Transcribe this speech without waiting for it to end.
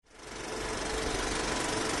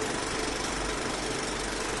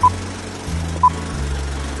How's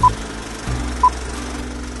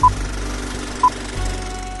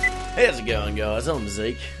it going, guys? I'm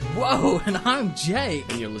Zeke. Whoa, and I'm Jake.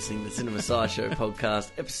 And you're listening to the Cinema Sideshow podcast,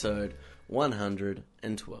 episode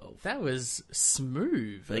 112. That was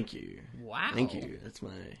smooth. Thank you. Wow. Thank you. That's my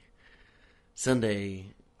Sunday.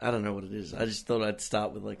 I don't know what it is. I just thought I'd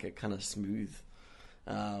start with like a kind of smooth...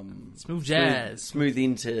 smooth jazz.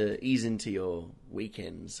 Ease into your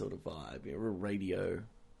weekend sort of vibe. You know, a radio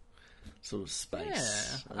sort of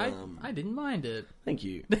space. Yeah, I didn't mind it. Thank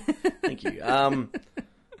you. Thank you.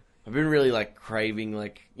 I've been really, like, craving,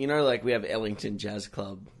 like, you know, like, we have Ellington Jazz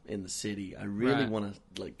Club in the city. I really want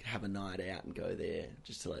to, like, have a night out and go there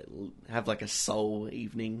just to, like, have, like, a soul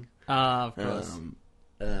evening. Of course.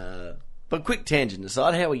 But quick tangent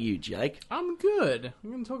aside, how are you, Jake? I'm good.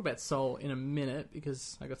 I'm going to talk about soul in a minute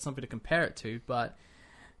because I got something to compare it to, but,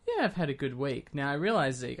 yeah, I've had a good week. Now, I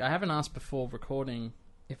realise, Zeke, I haven't asked before recording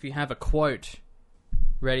if you have a quote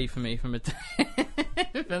ready for me from a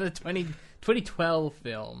from the 2012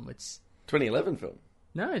 film. It's 2011 film.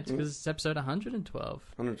 No, it's because it's episode 112.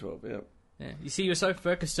 112, yeah. Yeah. You see, you're so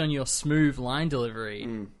focused on your smooth line delivery,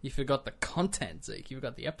 you forgot the content, Zeke. You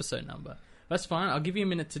forgot the episode number. That's fine. I'll give you a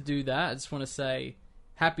minute to do that. I just want to say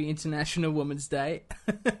Happy International Women's Day.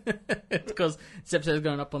 Because this episode is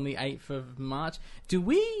going up on the 8th of March.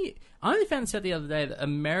 I only found this out the other day that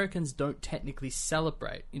Americans don't technically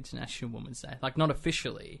celebrate International Women's Day. Like, not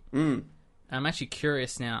officially. I'm actually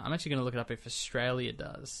curious now. I'm actually going to look it up if Australia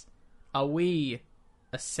does. Are we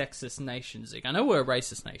a sexist nation, Zeke? I know we're a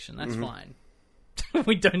racist nation. That's fine.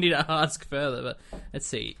 We don't need to ask further. But let's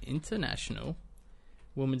see. International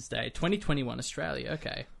Women's Day, 2021, Australia.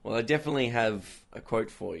 Okay. Well, I definitely have a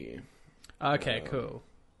quote for you. Okay, cool.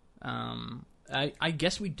 I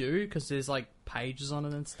guess we do because there's like pages on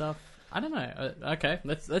it and stuff. I don't know. Okay,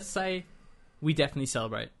 let's say we definitely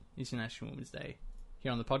celebrate International Women's Day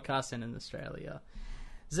here on the podcast and in Australia.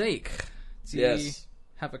 Zeke, do you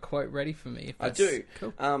have a quote ready for me? I do.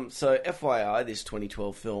 Cool. So, FYI, this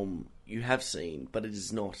 2012 film you have seen, but it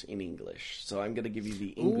is not in English. So I'm going to give you the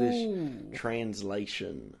English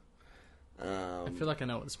translation. I feel like I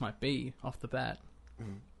know what this might be off the bat.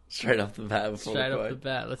 Straight off the bat. Straight off the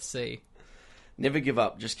bat. Let's see. Never give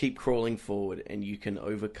up. Just keep crawling forward, and you can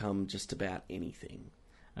overcome just about anything.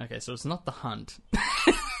 Okay, so it's not The Hunt.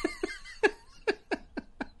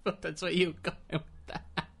 But that's what you're going with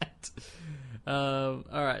that.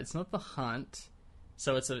 Alright, it's not The Hunt.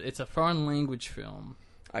 So it's a foreign language film.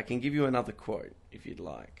 I can give you another quote if you'd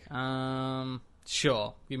like.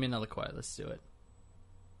 Sure. Give me another quote. Let's do it.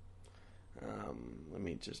 Let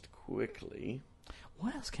me just quickly...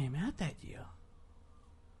 What else came out that year?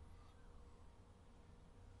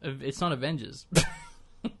 It's not Avengers.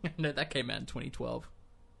 No, that came out in 2012.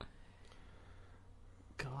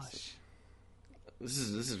 Gosh. This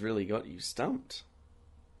has really got you stumped.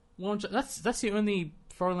 Well, that's the only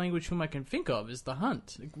foreign language film I can think of is The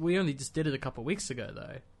Hunt. We only just did it a couple of weeks ago,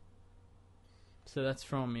 though. So that's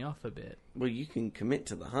throwing me off a bit. Well, you can commit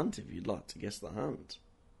to The Hunt if you'd like to guess The Hunt.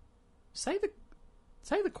 Say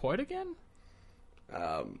the quote again?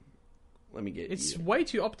 Let me get It's way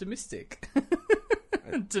too optimistic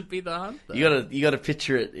to be The Hunt, though. You gotta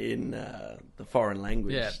picture it in the foreign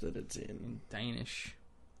language that it's in. Danish.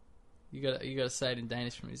 You gotta say it in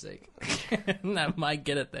Danish for me, Zeke. That might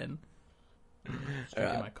get it then. All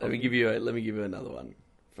right, let me give you another one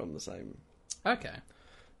from the same. Okay.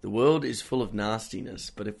 The world is full of nastiness,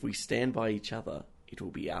 but if we stand by each other, it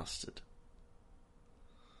will be ousted.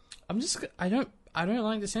 I don't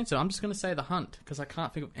like this answer. I'm just gonna say The Hunt because I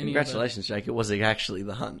can't think of any. Congratulations, Jake! It was actually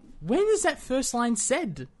The Hunt. When is that first line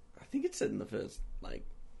said? I think it's said in the first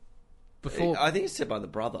before. I think it's said by the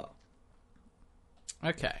brother.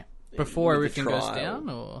 Okay. Before everything goes down,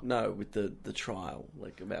 or no, with the trial,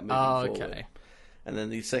 about moving forward. Okay. And then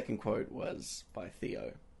the second quote was by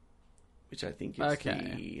Theo, which I think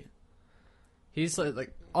is He's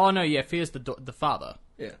like, oh no, yeah, Theo's the father.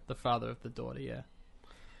 Yeah, the father of the daughter. Yeah.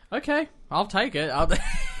 Okay, I'll take it.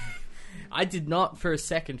 I did not for a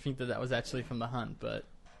second think that was actually from The Hunt, but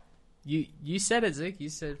you said it, Zeke. You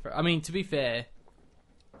said. I mean, to be fair,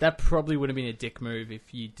 that probably would have been a dick move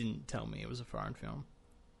if you didn't tell me it was a foreign film.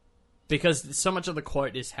 Because so much of the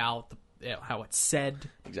quote is how it's said.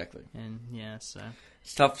 Exactly. And, yeah, so...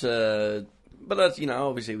 It's tough to... But,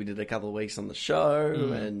 obviously we did a couple of weeks on the show,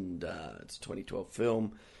 and it's a 2012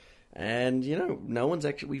 film. And, no one's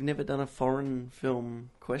actually... We've never done a foreign film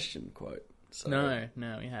question quote. So. No,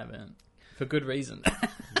 we haven't. For good reason.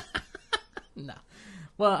 No.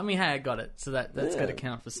 Well, I mean, hey, I got it. So that's got to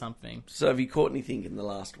count for something. So have you caught anything in the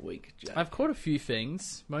last week, Jack? I've caught a few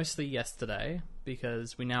things, mostly yesterday.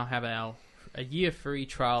 because we now have a year free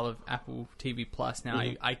trial of Apple TV Plus. Now,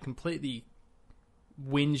 I completely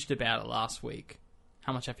whinged about it last week,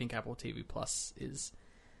 how much I think Apple TV Plus is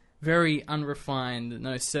very unrefined,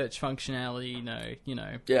 no search functionality,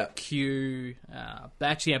 no, queue. They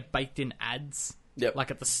actually have baked-in ads,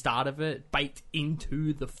 like at the start of it, baked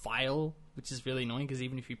into the file, which is really annoying because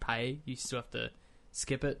even if you pay, you still have to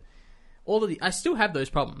skip it. I still have those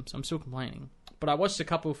problems. I'm still complaining. But I watched a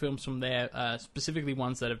couple of films from there, specifically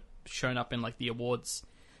ones that have shown up in like the awards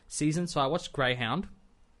season. So I watched Greyhound,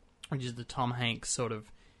 which is the Tom Hanks sort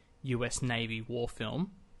of US Navy war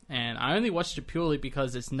film. And I only watched it purely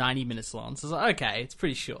because it's 90 minutes long. So I was like, okay, it's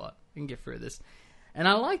pretty short. I can get through this. And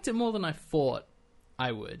I liked it more than I thought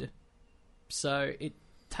I would. So it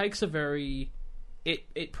takes It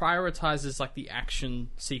prioritizes like the action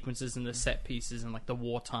sequences and the set pieces and like the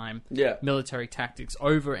wartime military tactics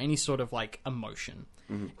over any sort of like emotion.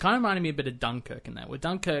 Kind of reminded me a bit of Dunkirk in that. With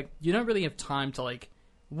Dunkirk, you don't really have time to like,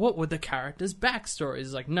 what were the characters'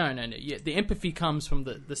 backstories? Like, no. Yeah, the empathy comes from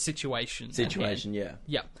the situation.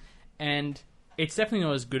 Yeah. And it's definitely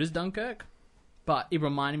not as good as Dunkirk, but it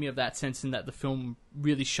reminded me of that sense in that the film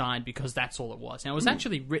really shined because that's all it was. Now, it was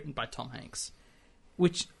actually written by Tom Hanks,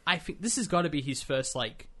 which I think this has got to be his first,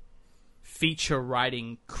 like, feature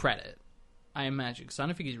writing credit, I imagine, because I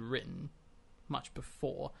don't think he's written much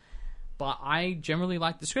before. But I generally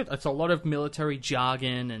like the script. It's a lot of military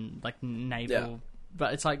jargon and, like, naval...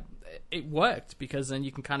 But it's like, it worked, because then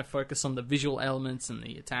you can kind of focus on the visual elements and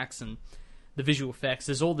the attacks and the visual effects.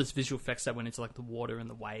 There's all this visual effects that went into, like, the water and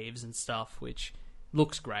the waves and stuff, which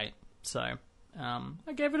looks great. So,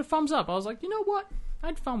 I gave it a thumbs up. I was like, you know what? I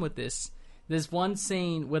had fun with this. There's one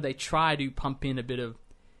scene where they try to pump in a bit of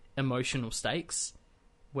emotional stakes,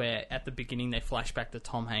 where at the beginning they flash back to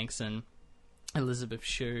Tom Hanks and Elizabeth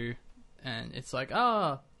Shue, and it's like,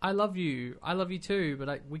 oh, I love you too,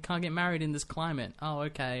 but we can't get married in this climate. Oh,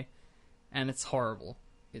 okay. And it's horrible.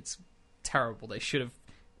 It's terrible. They should have...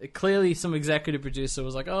 Clearly some executive producer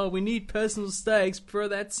was like, oh, we need personal stakes, throw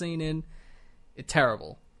that scene in. It's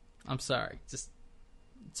terrible. I'm sorry. It's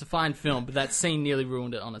a fine film, but that scene nearly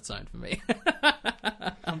ruined it on its own for me.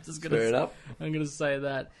 I'm gonna say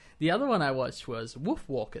that. The other one I watched was Wolf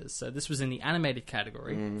Walkers. So this was in the animated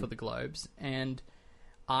category for the Globes, and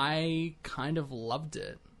I kind of loved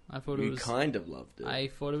it. I thought it was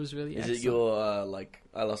really excellent. Is it your like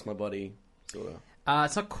I Lost My Body sort of?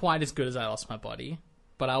 It's not quite as good as I Lost My Body,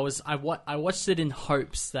 but I watched it in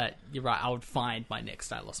hopes that you're right. I would find my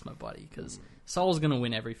next I Lost My Body, because Soul's gonna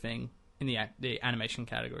win everything in the animation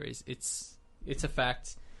categories. It's a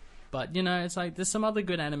fact. But, you know, it's like, there's some other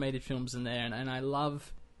good animated films in there, and I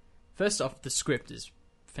love... First off, the script is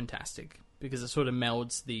fantastic, because it sort of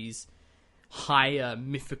melds these higher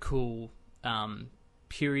mythical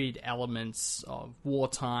period elements of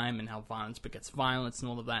wartime and how violence begets violence and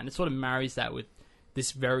all of that, and it sort of marries that with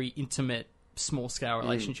this very intimate, small-scale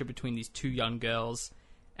relationship between these two young girls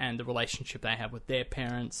and the relationship they have with their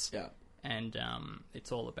parents. Yeah. And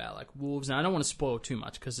it's all about, like, wolves. And I don't want to spoil too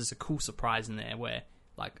much, because there's a cool surprise in there where,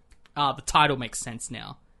 like, the title makes sense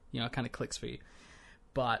now. You know, it kind of clicks for you.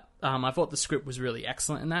 But I thought the script was really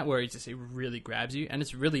excellent in that, where it really grabs you. And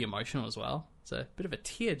it's really emotional as well. It's a bit of a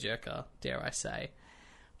tearjerker, dare I say.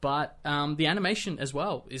 But the animation as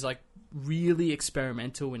well is, like, really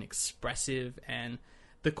experimental and expressive. And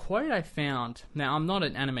the quote I found... Now, I'm not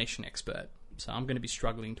an animation expert, so I'm going to be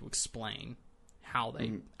struggling to explain how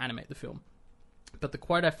they animate the film. But the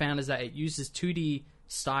quote I found is that it uses 2D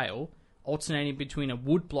style, alternating between a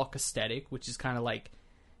woodblock aesthetic, which is kind of like,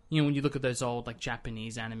 you know, when you look at those old, like,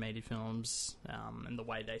 Japanese animated films, and the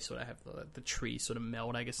way they sort of have the tree sort of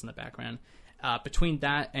meld, I guess, in the background, between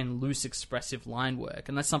that and loose expressive line work.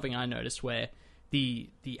 And that's something I noticed, where the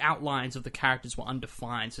outlines of the characters were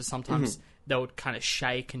undefined, so sometimes they would kind of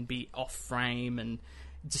shake and be off frame and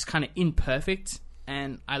just kind of imperfect.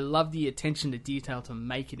 And I love the attention to detail to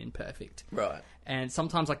make it imperfect. Right. And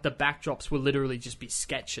sometimes, like, the backdrops will literally just be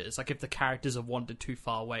sketches. Like, if the characters have wandered too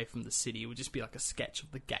far away from the city, it would just be like a sketch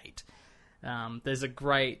of the gate. There's a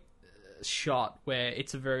great shot where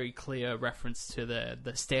it's a very clear reference to the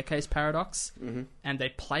staircase paradox. And they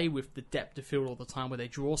play with the depth of field all the time, where they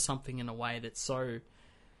draw something in a way that's so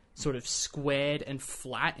sort of squared and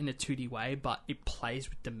flat in a 2D way, but it plays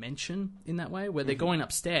with dimension in that way, where they're going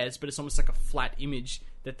upstairs, but it's almost like a flat image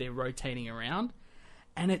that they're rotating around.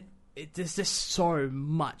 And there's just so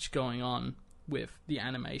much going on with the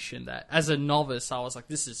animation that, as a novice, I was like,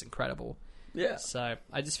 this is incredible. Yeah. So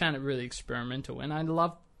I just found it really experimental, and I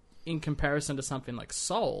love, in comparison to something like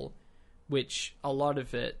Soul, which a lot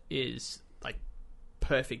of it is like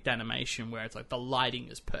perfect animation where it's like the lighting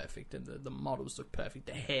is perfect and the models look perfect,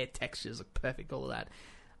 the hair textures look perfect, all of that.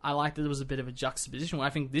 I like that there was a bit of a juxtaposition where I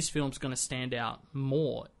think this film's going to stand out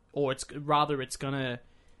more, or it's going to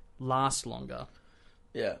last longer.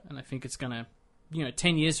 Yeah. And I think it's going to,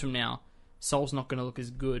 10 years from now, Soul's not going to look as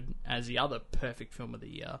good as the other perfect film of the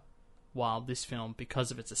year, while this film, because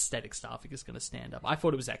of its aesthetic style, I think it's going to stand up. I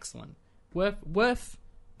thought it was excellent. Worth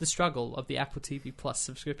the struggle of the Apple TV Plus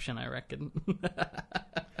subscription, I reckon.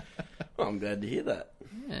 Well, I'm glad to hear that.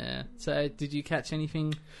 Yeah. So, did you catch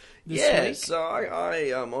anything this week? So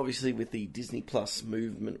I obviously with the Disney Plus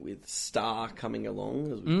movement with Star coming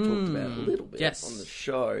along, as we've talked about a little bit on the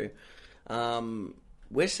show,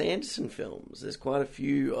 Wes Anderson films. There's quite a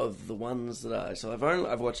few of the ones that so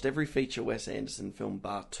I've watched every feature Wes Anderson film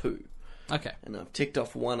bar 2. Okay. And I've ticked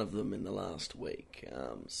off one of them in the last week.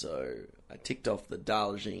 So I ticked off the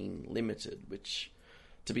Darjeeling Limited, which,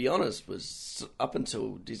 to be honest, was up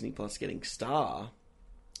until Disney Plus getting Star,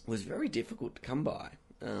 was very difficult to come by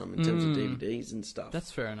in terms of DVDs and stuff.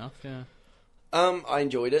 That's fair enough, yeah. I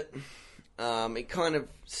enjoyed it. It kind of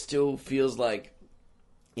still feels like,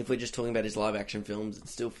 if we're just talking about his live action films, it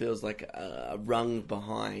still feels like a rung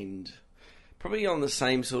behind, probably on the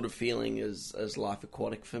same sort of feeling as Life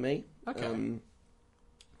Aquatic for me. Okay.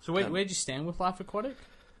 So where'd you stand with Life Aquatic?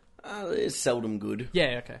 It's seldom good.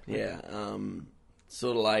 Yeah, okay. Yeah.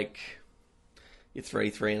 Sort of like your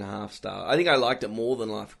 3.5 star. I think I liked it more than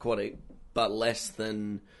Life Aquatic, but less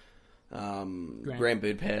than Grand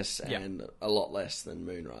Budapest, and a lot less than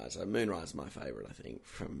Moonrise. Moonrise is my favourite, I think.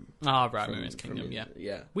 Moonrise Kingdom,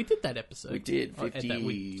 yeah. We did that episode. We did.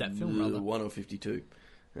 50, that film, rather. 1 or 52.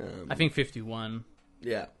 I think 51.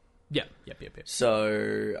 Yeah. Yep.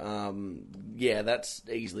 So, that's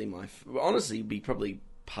easily honestly, be probably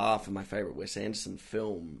par for my favourite Wes Anderson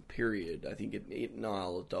film, period. I think it and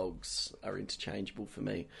Isle of Dogs are interchangeable for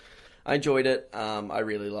me. I enjoyed it. I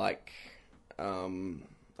really like...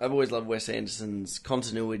 I've always loved Wes Anderson's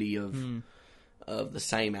continuity of the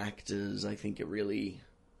same actors. I think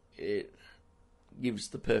it gives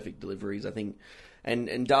the perfect deliveries, I think.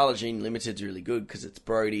 And Darjeeling Limited's really good because it's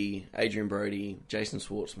Adrian Brody, Jason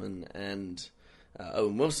Schwartzman, and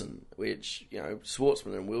Owen Wilson, which,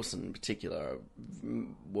 Schwartzman and Wilson in particular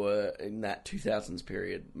were, in that 2000s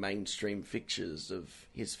period, mainstream fixtures of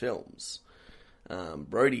his films.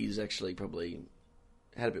 Brody's actually probably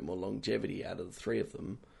had a bit more longevity out of the three of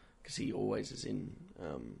them, because he always is in...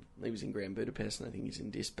 he was in Grand Budapest, and I think he's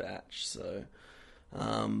in Dispatch, so...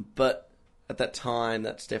 but at that time,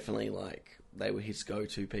 that's definitely like... They were his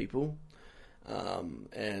go-to people.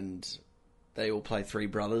 And they all play three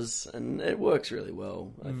brothers, and it works really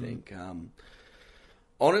well, I think.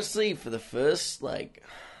 Honestly, for the first, I'd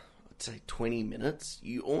say 20 minutes,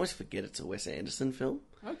 you almost forget it's a Wes Anderson film.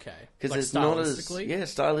 Okay. Because it's not as...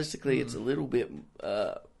 stylistically, it's a little bit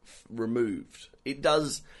removed. It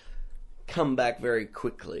does come back very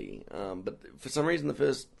quickly, but for some reason the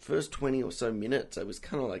first 20 or so minutes I was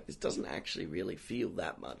kind of like, this doesn't actually really feel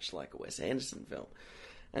that much like a Wes Anderson film,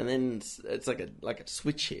 and then it's like a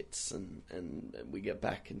switch hits and we get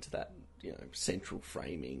back into that central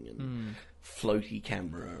framing and floaty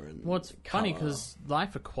camera and what's funny, because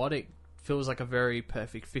Life Aquatic feels like a very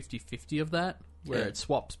perfect 50-50 of that, where it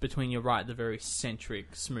swaps between, you're right, the very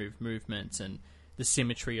centric smooth movements and the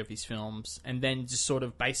symmetry of his films, and then just sort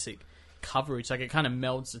of basic coverage, like it kind of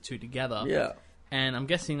melds the two together. Yeah. And I'm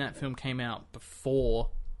guessing that film came out before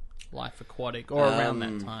Life Aquatic, or around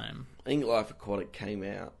that time. I think Life Aquatic came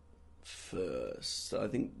out first. I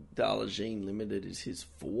think Darjeeling Limited is his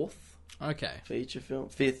fifth feature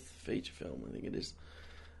film, I think it is.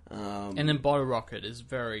 And then Bottle Rocket is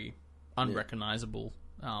very unrecognizable.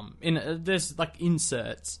 There's like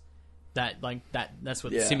inserts that's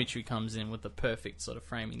where the symmetry comes in with the perfect sort of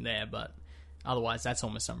framing there, but otherwise, that's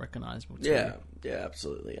almost unrecognizable too. Yeah,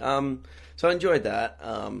 absolutely. So I enjoyed that.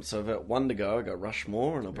 So I've got one to go. I got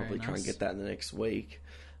Rushmore, and I'll probably try and get that in the next week.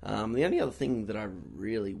 The only other thing that I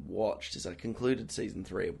really watched is I concluded season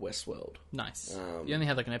 3 of Westworld. Nice. You only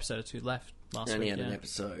had like an episode or two left last week. I only had an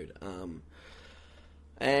episode.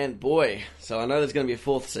 And boy, so I know there's going to be a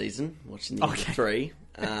 4th season, watching the other 3.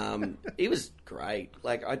 It was great.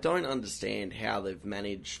 Like, I don't understand how they've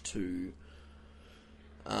managed to...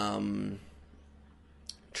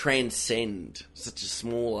 transcend such a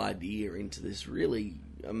small idea into this really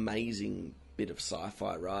amazing bit of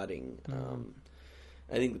sci-fi writing.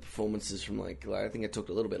 I think the performances from I think I talked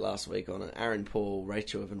a little bit last week on it. Aaron Paul,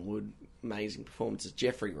 Rachel Evan Wood, amazing performances.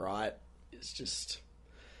 Jeffrey Wright is just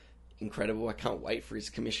incredible. I can't wait for his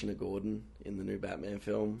Commissioner Gordon in the new Batman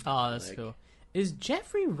film. Oh, that's cool. Is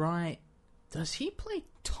Jeffrey Wright Does he play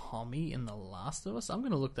Tommy in The Last of Us? I'm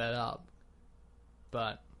going to look that up.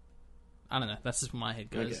 But, I don't know. That's just where my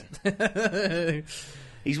head goes. Okay.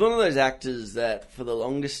 He's one of those actors that, for the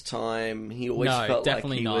longest time, he always felt like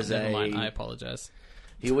he was Never mind. I apologize.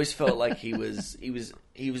 He always felt like he was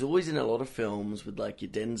always in a lot of films with like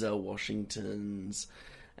your Denzel Washingtons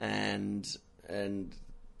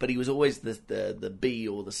but he was always the B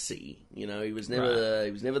or the C. You know, he was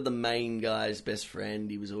never the main guy's best friend.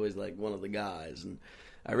 He was always like one of the guys. And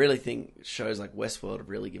I really think shows like Westworld have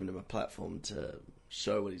really given him a platform to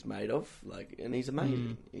show what he's made of. Like, and he's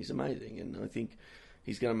amazing. He's amazing, and I think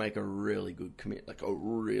he's going to make a really good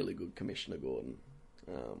Commissioner Gordon.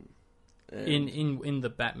 In the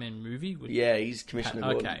Batman movie? He's Commissioner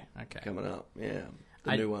Gordon. Okay. Coming up. Yeah,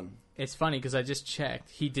 the new one. It's funny because I just checked.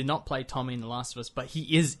 He did not play Tommy in The Last of Us, but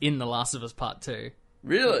he is in The Last of Us Part 2.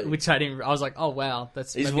 Really? Which I didn't... I was like, oh, wow.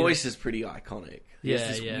 His voice is pretty iconic. He has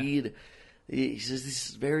this weird... He says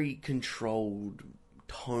this very controlled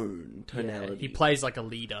tonality. Yeah, he plays like a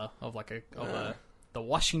leader of the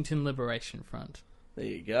Washington Liberation Front. There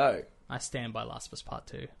you go. I stand by Last of Us Part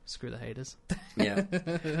 2. Screw the haters. Yeah.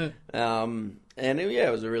 It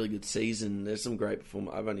was a really good season. There's some great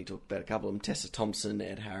performers. I've only talked about a couple of them. Tessa Thompson,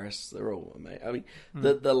 Ed Harris, they're all amazing. I mean,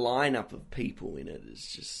 the lineup of people in it is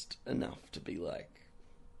just enough to be like,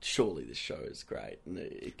 surely this show is great. And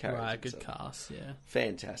it carries right, good itself. cast, yeah.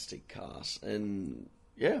 Fantastic cast. And,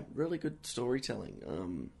 really good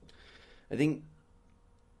storytelling. I think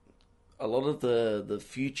a lot of the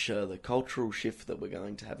future, the cultural shift that we're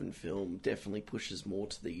going to have in film definitely pushes more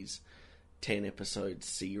to these 10-episode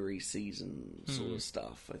series, season sort of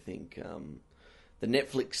stuff. I think the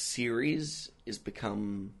Netflix series has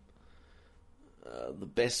become the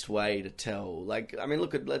best way to tell. Like, I mean,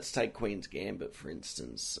 let's take Queen's Gambit, for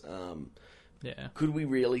instance. Could we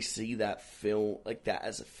really see that film, like that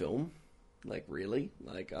as a film? Like, really?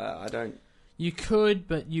 Like, I don't... You could,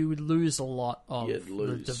 but you would lose a lot of You'd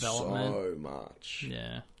lose the development. So much.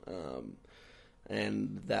 Yeah.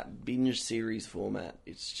 And that binge series format,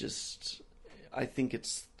 it's just... I think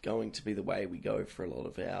it's going to be the way we go for a lot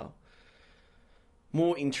of our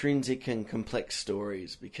more intrinsic and complex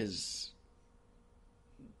stories, because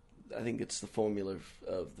I think it's the formula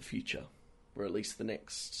of the future, or at least the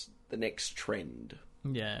next trend.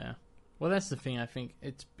 Yeah. Well, that's the thing. I think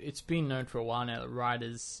it's been known for a while now that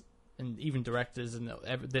writers and even directors and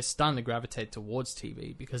they're starting to gravitate towards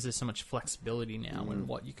TV because there's so much flexibility now in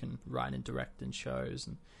what you can write and direct in shows.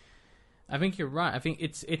 And I think you're right. I think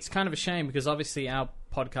it's kind of a shame because obviously our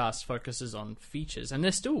podcast focuses on features, and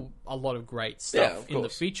there's still a lot of great stuff in the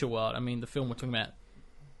feature world. I mean, the film we're talking about,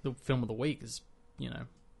 the film of the week, is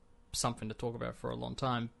something to talk about for a long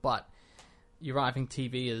time. But you're right. I think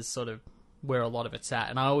TV is sort of where a lot of it's at,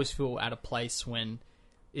 and I always feel out of place when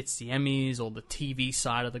it's the Emmys or the TV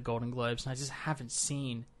side of the Golden Globes, and I just haven't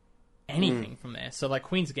seen anything from there. So, like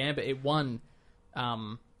Queen's Gambit, it won.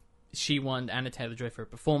 She won Anna Taylor-Joy for her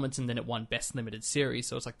performance, and then it won Best Limited Series.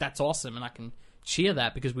 So it's like, that's awesome, and I can cheer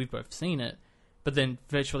that because we've both seen it. But then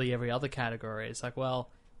virtually every other category, it's like, well,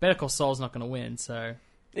 Better Call Saul's not going to win, so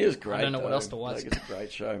it was great. I don't know what else to watch. Like, it's a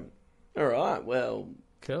great show. All right, well,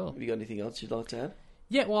 cool. Have you got anything else you'd like to add?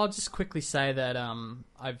 Yeah, well, I'll just quickly say that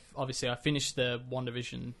I finished the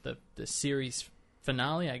WandaVision, the series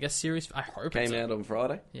finale. I guess series. I hope came out on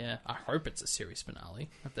Friday. Yeah, I hope it's a series finale.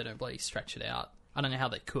 If they don't bloody stretch it out, I don't know how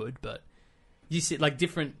they could, but you see, like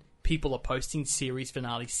different people are posting series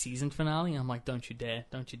finale, season finale. I'm like, don't you dare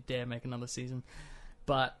make another season.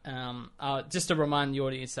 But just to remind the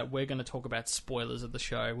audience that we're going to talk about spoilers of the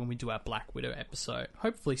show when we do our Black Widow episode.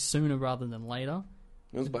 Hopefully sooner rather than later.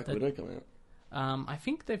 When's Black Widow come out? I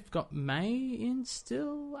think they've got May in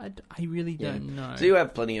still. I really don't know. So you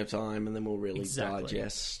have plenty of time, and then we'll really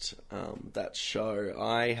digest that show.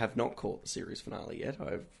 I have not caught the series finale yet.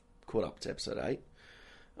 I've caught up to episode 8.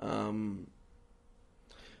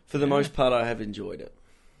 For the most part, I have enjoyed it.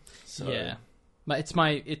 So. Yeah, but it's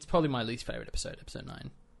probably my least favorite episode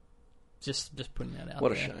 9. Just putting that out.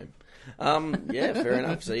 What a shame. Yeah, fair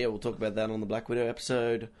enough. So we'll talk about that on the Black Widow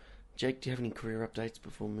episode. Jake, do you have any career updates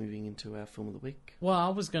before moving into our film of the week? Well, I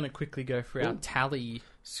was going to quickly go through our tally,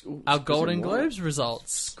 our Golden Globes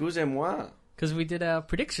results. Excusez-moi. Because we did our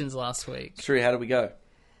predictions last week. It's true. How did we go?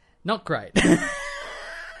 Not great.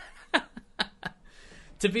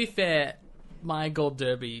 To be fair, my Gold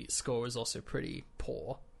Derby score was also pretty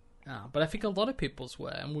poor. But I think a lot of people's were,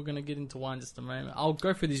 and we're going to get into one in just a moment. I'll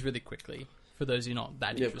go through these really quickly for those who are not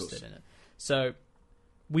that interested in it. So,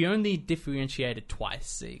 we only differentiated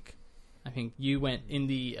twice, Zeke. I think you went in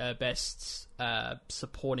the best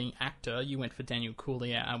supporting actor. You went for Daniel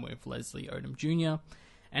Kaluuya. I went for Leslie Odom Jr.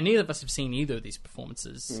 And neither of us have seen either of these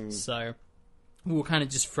performances, so we were kind of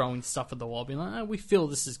just throwing stuff at the wall, being like, oh, we feel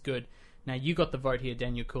this is good. Now, you got the vote here.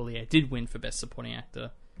 Daniel Coulier did win for Best Supporting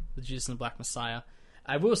Actor, The Judas and the Black Messiah.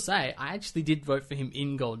 I will say, I actually did vote for him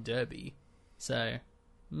in Gold Derby, so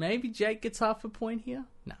maybe Jake gets half a point here?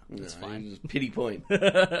 No, it's fine. Pity point.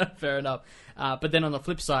 Fair enough. But then on the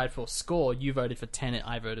flip side, for score, you voted for Tenet,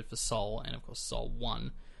 I voted for Soul, and of course Soul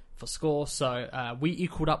won for score. So we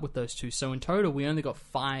equaled up with those two. So in total, we only got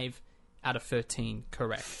 5 out of 13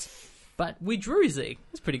 correct. But we drew, Zeke.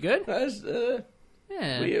 That's pretty good.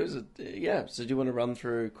 Yeah. So do you want to run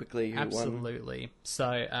through quickly who won? Absolutely.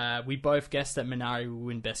 So we both guessed that Minari would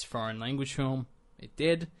win Best Foreign Language Film. It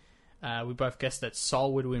did. We both guessed that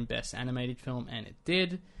Soul would win Best Animated Film, and it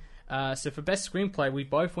did. So for Best Screenplay, we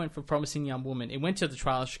both went for Promising Young Woman. It went to The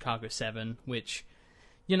Trial of Chicago 7, which,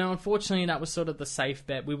 unfortunately, that was sort of the safe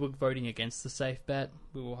bet. We were voting against the safe bet.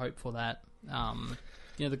 We will hope for that.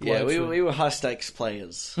 The Globes we were high-stakes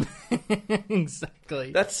players.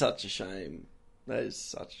 Exactly. That's such a shame. That is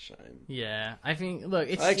such a shame. Yeah, I think. Look,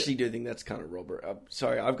 I actually do think that's kind of robbery.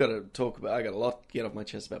 Sorry, I've got to talk about. I got a lot to get off my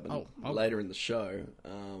chest about later in the show.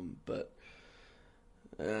 But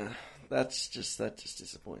that just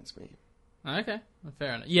disappoints me. Okay,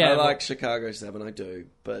 fair enough. Yeah, I like Chicago 7. I do,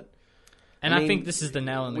 but I think this is the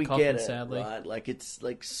nail in the coffin. Get it, sadly, right? Like it's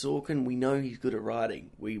like Sorkin. We know he's good at writing.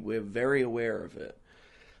 We're very aware of it.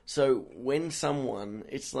 So when someone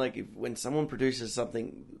produces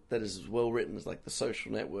something that is as well written as like The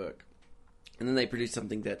Social Network, and then they produce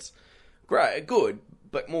something that's great, good,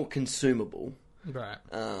 but more consumable, right?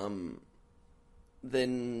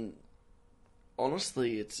 Then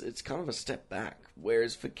honestly, it's kind of a step back.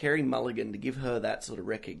 Whereas for Kerry Mulligan to give her that sort of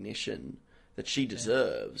recognition that she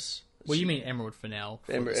deserves. Well, you mean Emerald Fennell?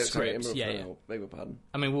 Emerald Fennell. Beg my pardon.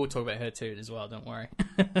 I mean, we'll talk about her too as well. Don't worry.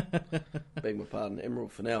 Beg my pardon,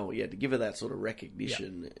 Emerald Fennell. Yeah, to give her that sort of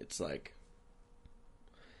recognition, it's like,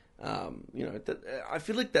 I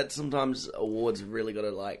feel like that sometimes awards have really got to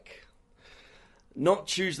like not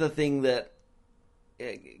choose the thing that,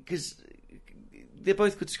 because they're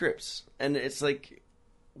both good scripts, and it's like,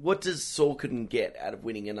 what does Sorkin get out of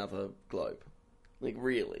winning another Globe? Like,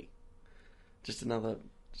 really, just another.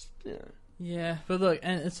 Yeah, but look,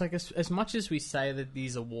 and it's like as much as we say that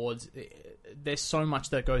these awards, there's so much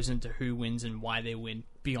that goes into who wins and why they win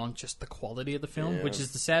beyond just the quality of the film, which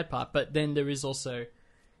is the sad part. But then there is also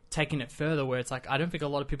taking it further where it's like, I don't think a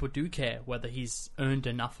lot of people do care whether he's earned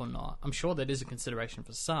enough or not. I'm sure that is a consideration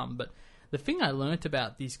for some, but the thing I learnt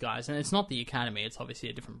about these guys, and it's not the Academy, it's obviously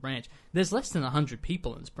a different branch, there's less than 100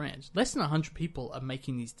 people in this branch. Less than 100 people are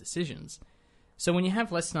making these decisions. So when you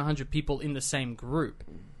have less than 100 people in the same group,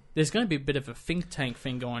 there's going to be a bit of a think tank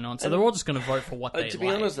thing going on. So they're all just going to vote for what they like. To be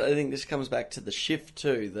honest, I think this comes back to the shift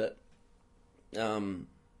too, that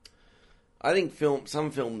I think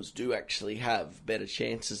some films do actually have better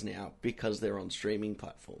chances now because they're on streaming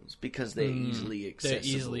platforms, because they're easily accessible.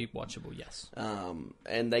 They're easily watchable, yes.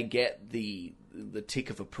 And they get the tick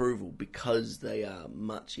of approval because they are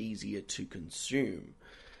much easier to consume.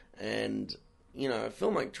 And a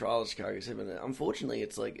film like Trial of Chicago 7, unfortunately,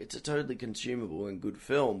 it's a totally consumable and good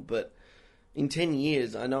film, but in 10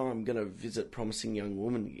 years, I know I'm going to visit Promising Young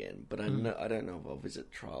Woman again, but I don't know if I'll visit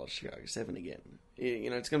Trial of Chicago 7 again.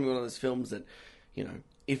 It's going to be one of those films that,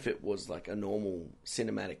 if it was like a normal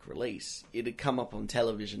cinematic release, it'd come up on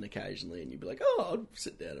television occasionally and you'd be like, oh, I'll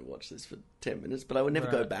sit down and watch this for 10 minutes, but I would never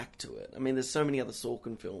go back to it. I mean, there's so many other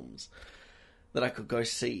Sorkin films that I could go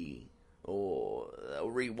see or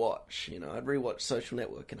rewatch. I'd rewatch Social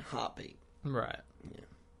Network in a heartbeat. Right. Yeah.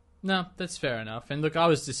 No, that's fair enough. And look, I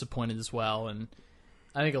was disappointed as well, and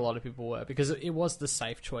I think a lot of people were, because it was the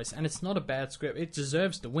safe choice, and it's not a bad script. It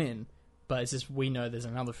deserves to win, but it's just we know there's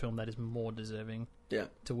another film that is more deserving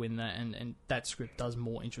to win that, and that script does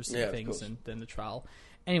more interesting things than The Trial.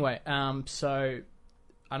 Anyway, so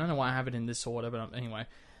I don't know why I have it in this order, but anyway,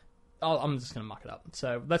 I'm just going to muck it up.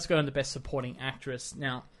 So let's go into Best Supporting Actress.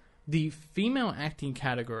 Now, the female acting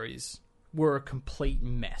categories were a complete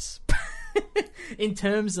mess in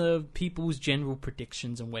terms of people's general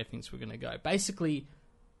predictions and where things were going to go. Basically,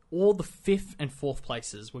 all the 5th and 4th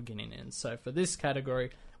places were getting in. So for this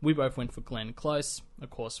category, we both went for Glenn Close.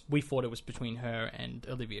 Of course, we thought it was between her and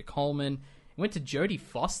Olivia Colman. We went to Jodie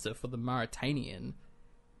Foster for The Mauritanian,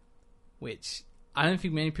 which I don't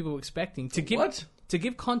think many people were expecting. To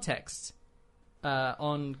give context,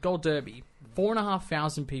 on Gold Derby,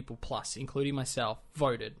 4,500 people plus, including myself,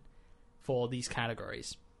 voted for these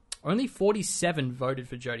categories. Only 47 voted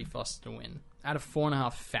for Jodie Foster to win out of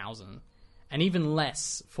 4,500, and even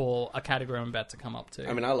less for a category I'm about to come up to.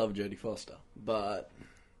 I mean, I love Jodie Foster, but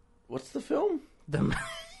what's the film?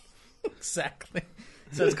 Exactly.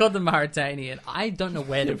 So it's called The Mauritanian. I don't know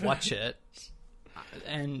where to watch it.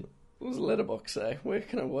 And what was Letterboxd say? Where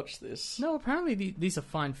can I watch this? no, apparently these are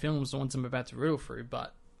fine films, the ones I'm about to riddle through,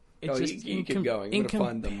 but it's just... you keep going. You're going to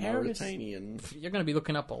find The Mauritanian. You're going to be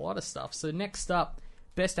looking up a lot of stuff. So next up,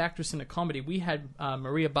 Best Actress in a Comedy, we had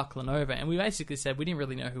Maria Bakalova, and we basically said we didn't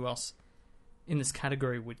really know who else in this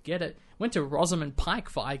category would get it. Went to Rosamund Pike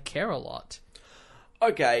for I Care a Lot.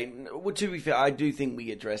 Okay, well, to be fair, I do think we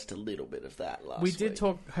addressed a little bit of that last week. We did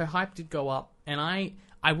talk, her hype did go up, and I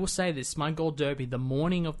will say this, my Gold Derby, the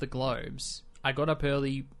morning of the Globes, I got up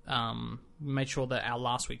early, made sure that our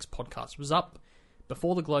last week's podcast was up.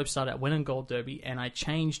 Before the Globes started, I went in Gold Derby, and I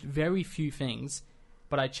changed very few things,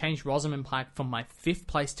 but I changed Rosamund Pike from my 5th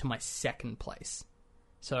place to my 2nd place.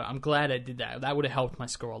 So I'm glad I did that. That would have helped my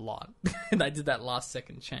score a lot. And I did that last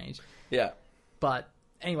second change. Yeah. But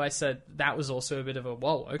anyway, so that was also a bit of a,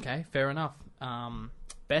 whoa, okay, fair enough.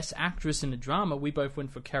 Best Actress in a Drama, we both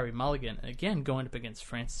went for Carey Mulligan. And again, going up against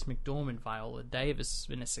Frances McDormand, Viola Davis,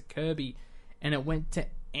 Vanessa Kirby. And it went to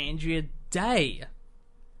Andrea Day.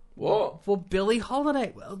 What? For Billie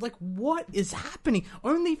Holiday. Like, what is happening?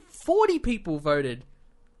 Only 40 people voted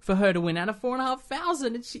for her to win out of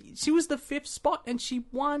 4,500. And she was the 5th spot, and she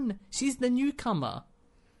won. She's the newcomer.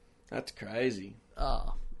 That's crazy.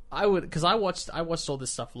 I would, because I watched all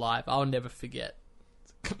this stuff live. I'll never forget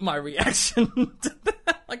my reaction to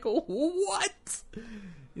that. Like, what?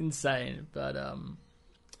 Insane. But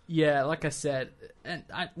yeah, like I said, and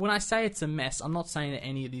when I say it's a mess, I'm not saying that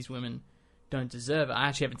any of these women don't deserve it. I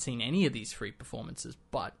actually haven't seen any of these 3 performances,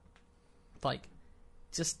 but like,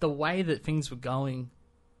 just the way that things were going,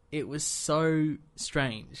 it was so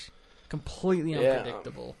strange, completely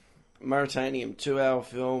unpredictable. Mauritanian 2-hour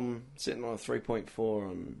film sitting on a 3.4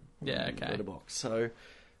 on Letterboxd. So,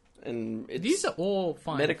 and it's, these are all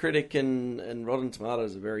fine. Metacritic and Rotten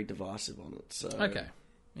Tomatoes are very divisive on it. So okay,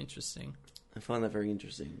 interesting. I find that very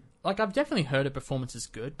interesting. Like, I've definitely heard a performance is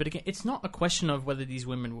good, but again, it's not a question of whether these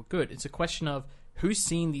women were good. It's a question of who's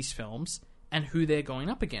seen these films and who they're going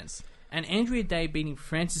up against. And Andrea Day beating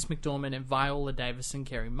Frances McDormand and Viola Davis and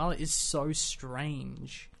Carey Mulligan is so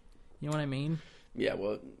strange. You know what I mean? Yeah,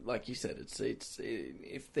 well, like you said, it's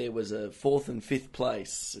if there was a 4th and 5th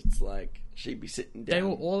place, it's like she'd be sitting down. They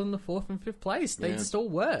were all in the 4th and 5th place. They still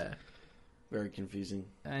were. Very confusing.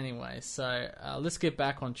 Anyway, so let's get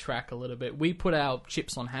back on track a little bit. We put our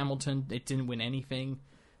chips on Hamilton. It didn't win anything.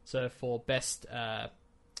 So for Best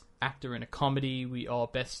Actor in a Comedy,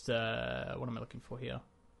 best... what am I looking for here?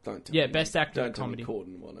 Best Actor in a Comedy. Don't tell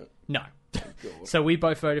me Corden won it. No. So we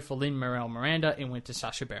both voted for Lin-Manuel Miranda and went to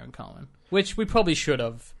Sacha Baron Cohen, which we probably should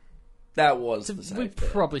have. That was the safe bet.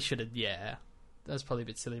 Probably should have, yeah. That was probably a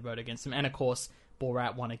bit silly to vote against him. And of course,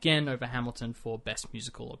 Borat won again over Hamilton for Best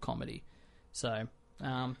Musical or Comedy. So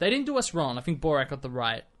they didn't do us wrong. I think Borat got the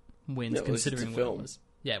right wins considering what it was.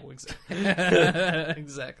 Yeah, well,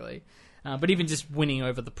 exactly. But even just winning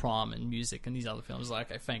over The Prom and Music and these other films, like,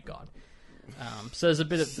 okay, thank God. So there's a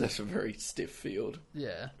bit of... That's a very stiff field.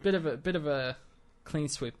 Yeah, bit of a clean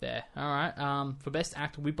sweep there. All right, for Best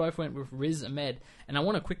Actor, we both went with Riz Ahmed. And I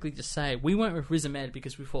want to quickly just say, we went with Riz Ahmed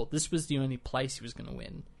because we thought this was the only place he was going to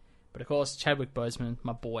win. But of course, Chadwick Boseman,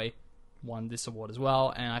 my boy, won this award as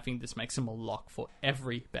well. And I think this makes him a lock for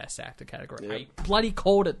every Best Actor category. Yep. I bloody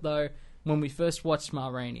called it, though, when we first watched Ma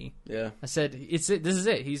Rainey. Yeah. I said, this is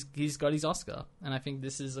it. He's got his Oscar. And I think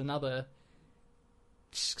this is another...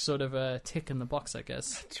 sort of a tick in the box, I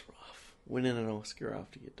guess. That's rough. Winning an Oscar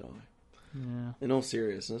after you die. Yeah. In all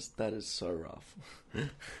seriousness, that is so rough.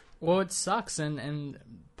 Well, it sucks, and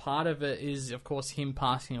part of it is, of course, him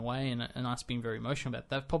passing away and us being very emotional about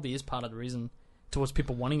that. Probably is part of the reason towards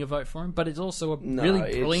people wanting to vote for him, but it's also a really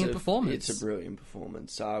brilliant performance. It's a brilliant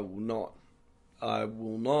performance. I will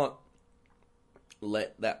not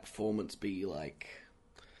let that performance be like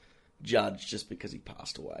judged just because he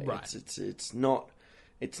passed away. Right. It's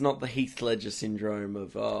not the Heath Ledger syndrome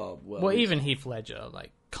of well, even Heath Ledger,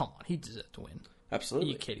 like, come on, he deserved to win. Absolutely.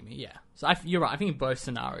 Are you kidding me? Yeah. So you're right. I think in both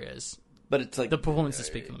scenarios, but it's like the performances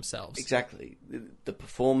speak for themselves. Exactly. The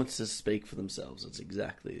performances speak for themselves. It's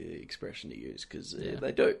exactly the expression to use because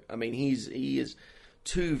they do. I mean, he is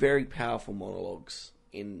 2 very powerful monologues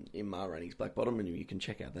in Ma Rainey's Black Bottom, and you can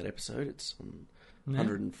check out that episode. It's on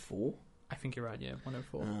 104. I think you're right. Yeah,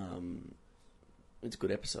 104. It's a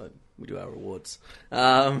good episode. We do our awards.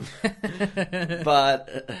 But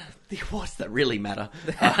the awards that really matter.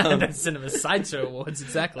 The Cinema Sideshow awards,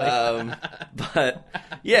 exactly. But,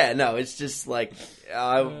 yeah, no, it's just like,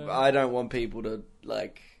 I don't want people to,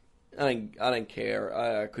 like, I don't care.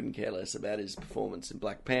 I couldn't care less about his performance in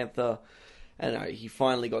Black Panther. I don't know, he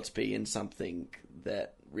finally got to be in something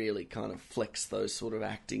that really kind of flexed those sort of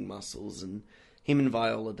acting muscles. And him and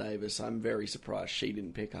Viola Davis, I'm very surprised she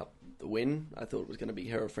didn't pick up the win. I thought it was going to be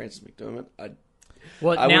her or Frances McDormand.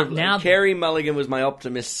 Carey Mulligan was my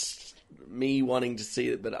optimist, me wanting to see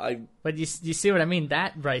it, but you see what I mean?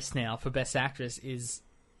 That race now for Best Actress is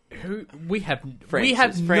who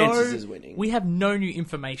Frances is winning. We have no new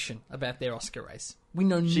information about their Oscar race. We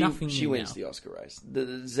know nothing. She wins the Oscar race. The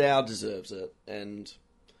Zhao deserves it, and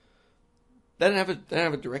they don't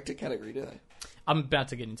have a director category, do they? I'm about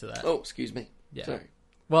to get into that. Oh, excuse me. Yeah. Sorry.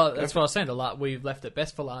 Well, that's what I was saying. We've left it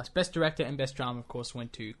best for last. Best director and best drama, of course,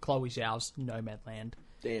 went to Chloe Zhao's Nomadland.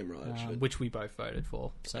 Damn right, which we both voted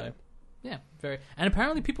for. So, yeah, very. And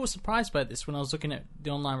apparently, people were surprised by this when I was looking at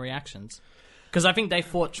the online reactions, because I think they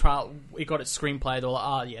thought Trial. It got its screenplay. They're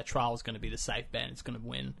like, Trial is going to be the safe bet. It's going to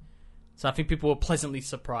win. So I think people were pleasantly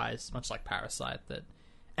surprised, much like Parasite, that.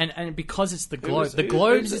 And because it's the Globe, the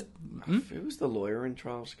Globes. Who was the lawyer in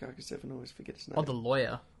Trial of Chicago 7? I always forget his name. Oh, the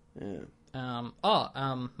lawyer. Yeah.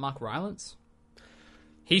 Mark Rylance.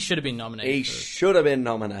 He should have been nominated. He should have been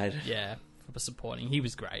nominated. Yeah, for supporting. He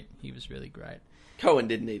was great. He was really great. Cohen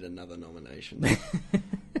didn't need another nomination.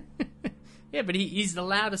 Yeah, but he's the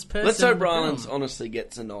loudest person. Let's hope Rylance honestly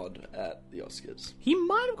gets a nod at the Oscars. He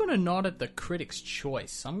might have got a nod at the Critics'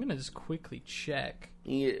 Choice. I'm going to just quickly check.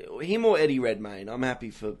 Him or Eddie Redmayne. I'm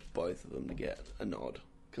happy for both of them to get a nod,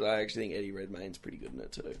 because I actually think Eddie Redmayne's pretty good in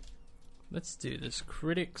it too. Let's do this.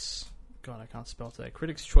 Critics... God, I can't spell today.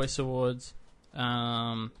 Critics' Choice Awards.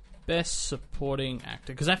 Best Supporting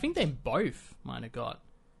Actor. Because I think they both might have got...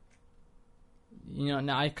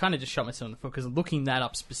 now I kind of just shot myself in the foot, because looking that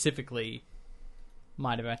up specifically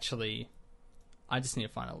might have actually... I just need to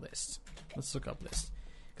find a list. Let's look up list.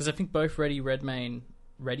 Because I think both Eddie Redmayne...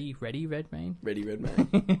 Reddy Redmayne? Reddy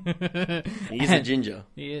Redmayne. He's a ginger.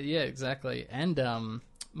 Yeah, exactly. And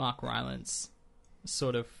Mark Rylance...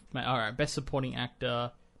 sort of... Alright, Best Supporting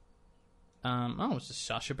Actor... it's just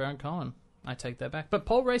Sacha Baron Cohen. I take that back. But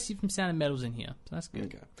Paul Raci from Sound of Metal's in here, so that's good.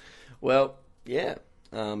 Okay. Well, yeah.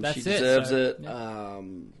 She deserves it. Yeah.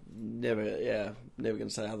 Never going to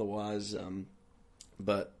say otherwise.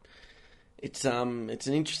 But it's an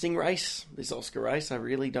interesting race, this Oscar race. I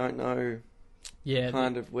really don't know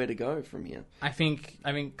kind of where to go from here. I think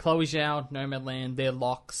Chloe Zhao, Nomadland, they're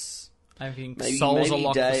locks. I think Soul's a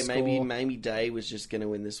lock for score. Maybe Day was just going to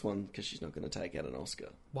win this one because she's not going to take out an Oscar.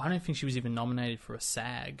 Well, I don't think she was even nominated for a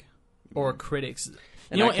SAG or a Critics.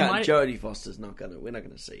 Jodie Foster's not going to... We're not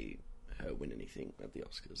going to see her win anything at the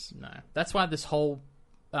Oscars. No. That's why this whole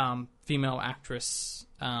female actress,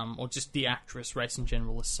 or just the actress race in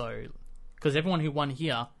general is so... Because everyone who won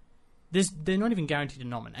here, they're not even guaranteed a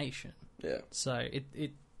nomination. Yeah. So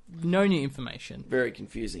it no new information. Very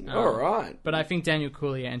confusing. All right. But I think Daniel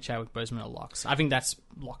Kaluuya and Chadwick Boseman are locks. I think that's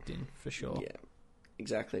locked in for sure. Yeah,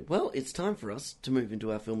 exactly. Well, it's time for us to move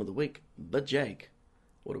into our film of the week. But Jake,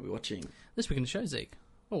 what are we watching? This week in the show, Zeke,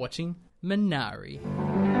 we're watching Minari.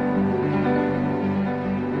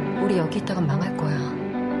 우리 여기 있다가 망할 거야.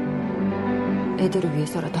 애들을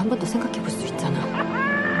위해서라도 한 번 더 생각해 볼 수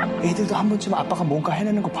있잖아. 애들도 한 번쯤 아빠가 뭔가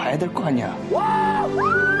해내는 거 봐야 될 거 아니야.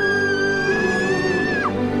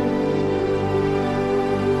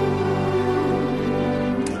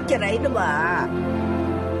 깨라 이놈아.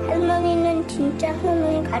 할머니는 진짜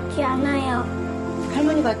손을 갖지 않아요.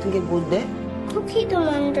 할머니 같은 게 뭔데? 쿠키도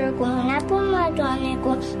만들고 나쁜 안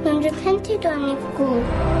입고 남자 팬티도 안 입고.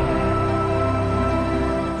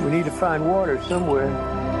 We need to find water somewhere.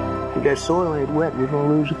 If that soil ain't wet, we're gonna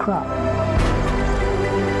lose a crop.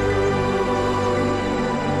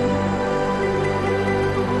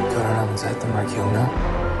 결혼하면서 했던 말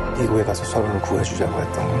기억나? 미국에 가서 서로를 구해주자고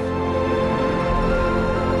했던 거.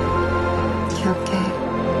 기억해.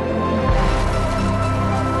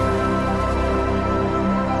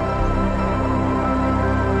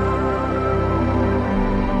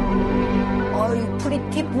 어이,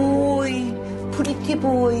 pretty boy, pretty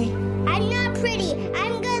boy. I'm not pretty.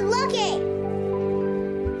 I'm good looking.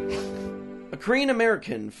 A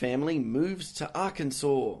Korean-American family moves to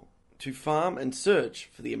Arkansas to farm and search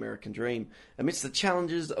for the American dream. Amidst the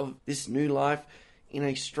challenges of this new life in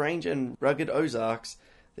a strange and rugged Ozarks,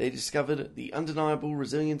 they discovered the undeniable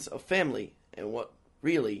resilience of family and what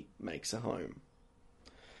really makes a home.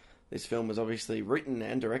 This film was obviously written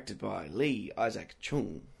and directed by Lee Isaac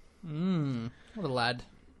Chung. What a lad.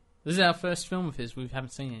 This is our first film of his. We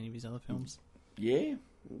haven't seen any of his other films. Yeah,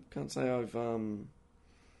 can't say I've... I'm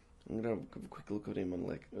going to have a quick look at him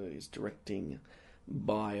on his directing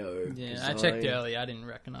bio. Yeah, I checked earlier. I didn't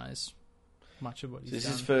recognise much of what he's done. This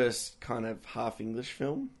is his first kind of half English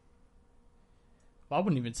film. I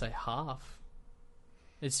wouldn't even say half.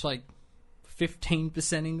 It's like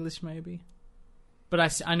 15% English, maybe.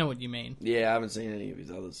 But I know what you mean. Yeah, I haven't seen any of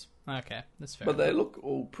his others. Okay, that's fair. But they look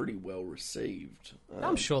all pretty well received.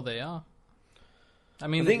 I'm sure they are. I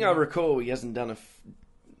think I recall he hasn't done a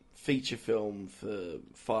feature film for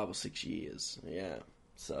 5 or 6 years. Yeah.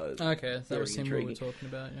 So okay, that was him we were talking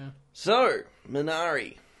about, yeah. So,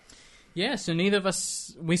 Minari. Yeah, so neither of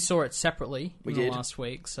us, we saw it separately last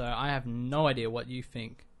week, so I have no idea what you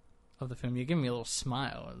think of the film. You're giving me a little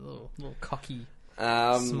smile, a little cocky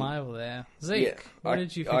smile there. Zeke, what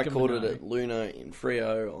did you think of Minari? I caught it at Luna in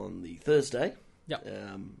Frio on the Thursday. Yep.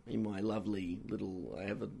 In my lovely little... I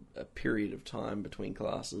have a period of time between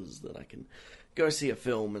classes that I can go see a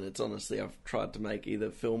film, and it's honestly, I've tried to make either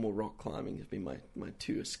film or rock climbing has been my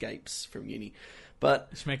two escapes from uni. But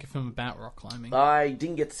let's make a film about rock climbing. I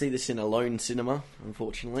didn't get to see this in a lone cinema,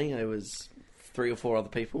 unfortunately. There was 3 or 4 other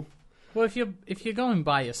people. Well, if you're going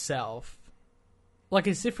by yourself, like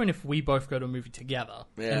it's different if we both go to a movie together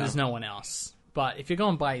and there's no one else. But if you're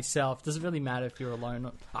going by yourself, does it really matter if you're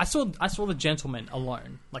alone? I saw The Gentleman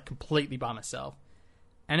alone, like completely by myself,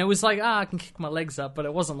 and it was like I can kick my legs up, but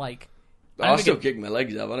it wasn't like. I still kick my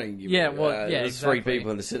legs up. I don't give there's exactly. 3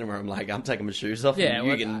 people in the cinema. I'm like, I'm taking my shoes off. Yeah, and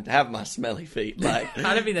you can have my smelly feet. Like,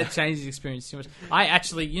 I don't think that changed the experience too much. I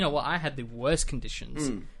actually, you know what? I had the worst conditions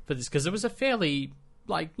for this because it was a fairly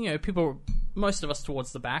people, most of us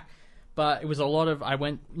towards the back, but it was a lot of. I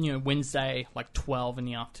went, Wednesday like 12 in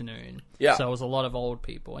the afternoon. Yeah. So it was a lot of old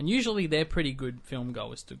people, and usually they're pretty good film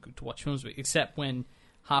goers to watch films with, except when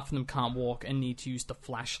half of them can't walk and need to use the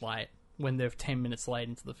flashlight when they're 10 minutes late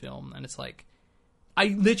into the film, and it's like,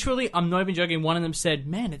 I'm not even joking, one of them said,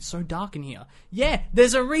 "Man, it's so dark in here." Yeah,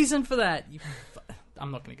 there's a reason for that.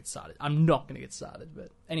 I'm not going to get started.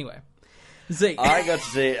 But anyway, Zeke. I got to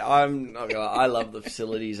see it. I love the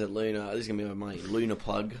facilities at Luna. This is going to be my Luna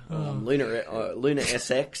plug. Luna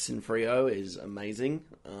SX in Frio is amazing.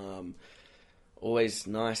 Always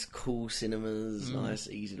nice, cool cinemas, nice,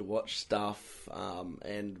 easy to watch stuff,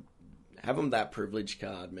 and have them that privilege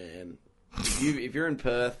card, man. If you're in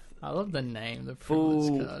Perth, I love the name, the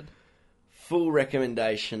privilege card. Full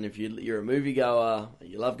recommendation. If you're a moviegoer,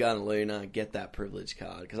 you love going to Luna, get that privilege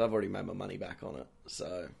card because I've already made my money back on it.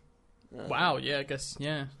 So, wow, yeah, I guess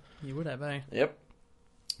you would have, eh? Yep.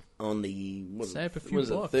 On the save a few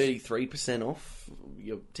bucks. 33% off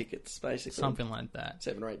your tickets, basically, something like that,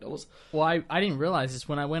 $7 or $8. Well, I didn't realize this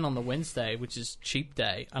when I went on the Wednesday, which is cheap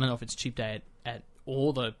day. I don't know if it's cheap day at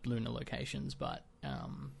all the Luna locations, but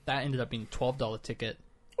that ended up being a $12 ticket,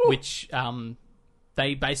 which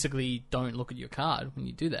they basically don't look at your card when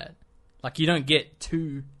you do that. Like, you don't get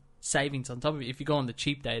 2 savings on top of it. If you go on the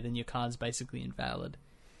cheap day, then your card's basically invalid.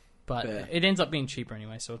 But it ends up being cheaper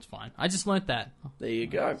anyway, so it's fine. I just learnt that. There you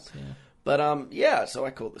go. Yeah. But, so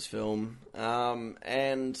I caught this film,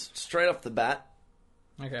 and straight off the bat...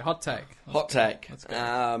 Okay, hot take. Let's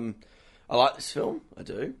go. I like this film. I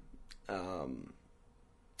do.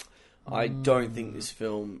 I don't think this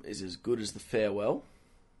film is as good as The Farewell.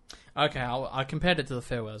 Okay, I compared it to The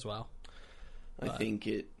Farewell as well. I think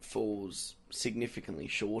it falls significantly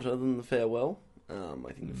shorter than The Farewell.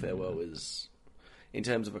 I think The Farewell is, in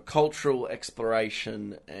terms of a cultural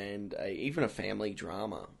exploration and even a family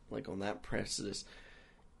drama, like on that precipice,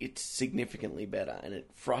 it's significantly better. And it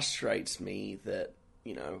frustrates me that,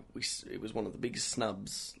 it was one of the biggest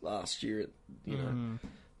snubs last year at,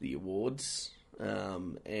 the awards.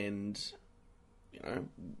 And,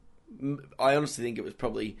 I honestly think it was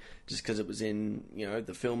probably just because it was in,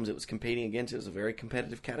 the films it was competing against. It was a very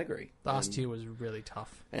competitive category. Last year was really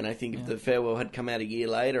tough. And I think if The Farewell had come out a year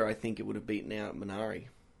later, I think it would have beaten out Minari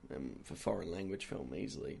for foreign language film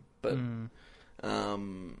easily. But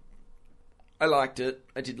I liked it.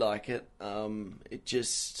 I did like it. It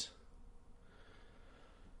just...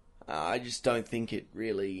 I just don't think it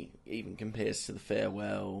really even compares to The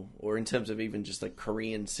Farewell, or in terms of even just like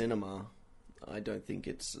Korean cinema. I don't think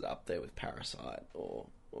it's up there with Parasite or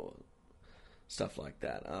stuff like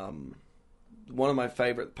that. One of my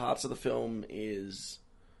favourite parts of the film is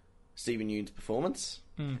Stephen Yeun's performance.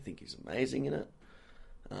 I think he's amazing in it.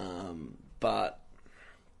 But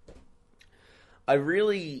I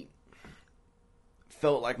really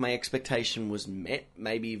felt like my expectation was met,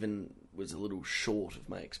 maybe even was a little short of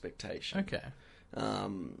my expectation. Okay.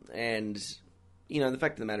 And, the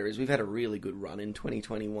fact of the matter is we've had a really good run in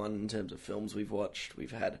 2021 in terms of films we've watched.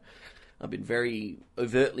 I've been very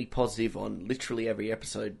overtly positive on literally every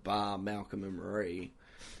episode bar Malcolm and Marie.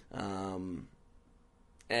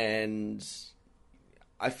 And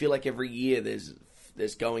I feel like every year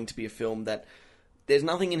there's going to be a film that there's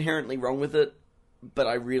nothing inherently wrong with it, but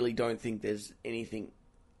I really don't think there's anything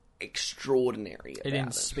extraordinary about It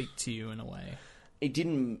didn't speak to you in a way. It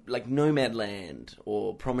didn't, like Nomadland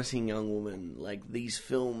or Promising Young Woman, like these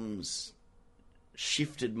films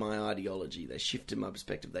shifted my ideology, they shifted my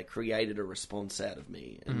perspective, they created a response out of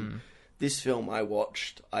me. And this film I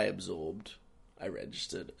watched, I absorbed, I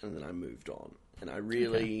registered, and then I moved on. And I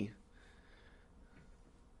really...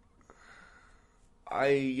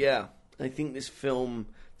 I think this film,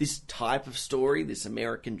 this type of story, this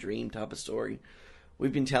American Dream type of story,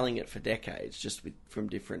 we've been telling it for decades, just from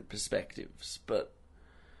different perspectives. But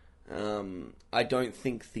I don't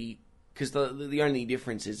think because the only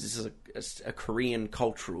difference is this is a Korean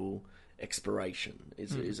cultural exploration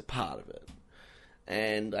is a part of it.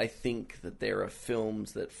 And I think that there are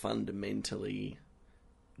films that fundamentally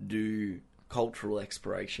do cultural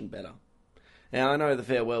exploration better. Now, I know The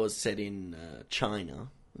Farewell is set in China.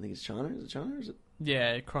 I think it's China. Is it China? Is it?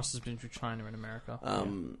 Yeah, it crosses between China and America.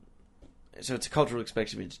 So it's a cultural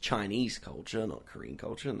perspective into Chinese culture, not Korean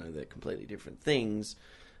culture. I know they're completely different things.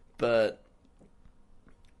 But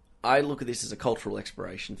I look at this as a cultural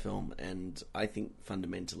exploration film, and I think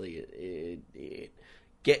fundamentally it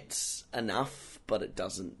gets enough, but it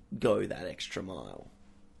doesn't go that extra mile.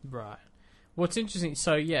 Right. What's interesting,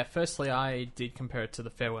 so yeah, firstly, I did compare it to The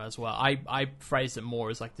Farewell as well. I phrased it more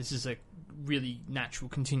as like this is a really natural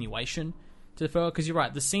continuation to The Farewell, because you're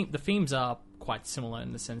right, the themes are quite similar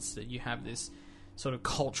in the sense that you have this sort of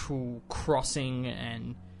cultural crossing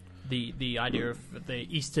and the idea of the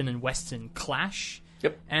Eastern and Western clash.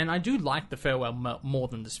 Yep. And I do like The Farewell more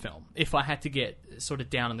than this film. If I had to get sort of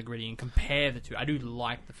down in the gritty and compare the two, I do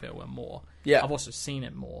like The Farewell more. Yeah. I've also seen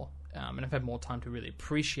it more, and I've had more time to really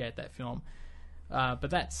appreciate that film. But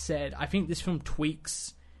that said, I think this film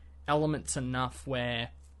tweaks elements enough where,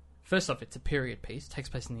 first off, it's a period piece. It takes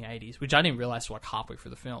place in the 80s, which I didn't realize till like halfway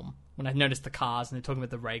through the film. When I noticed the cars and they're talking about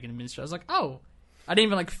the Reagan administration, I was like, oh, I didn't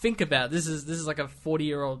even like think about it. This is like a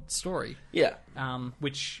 40-year-old story. Yeah.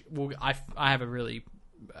 Which I have a really...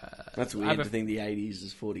 That's weird to think the 80s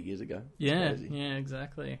is 40 years ago. Yeah, yeah,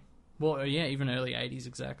 exactly. Well, yeah, even early 80s,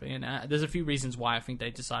 exactly. And there's a few reasons why I think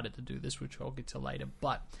they decided to do this, which I'll get to later.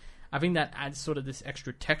 But I think that adds sort of this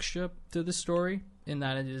extra texture to the story, in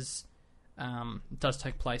that it does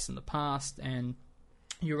take place in the past. And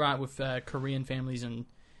you're right with Korean families and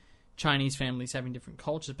Chinese families having different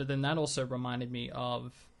cultures. But then that also reminded me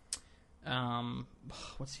of...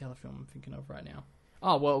 what's the other film I'm thinking of right now?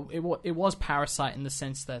 Oh, well, it was Parasite in the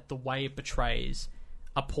sense that the way it portrays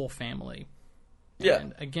a poor family. Yeah.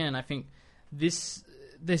 And again, I think there's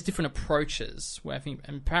different approaches where I think,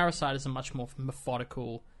 and Parasite is a much more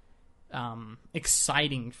methodical,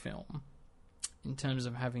 exciting film in terms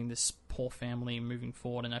of having this poor family moving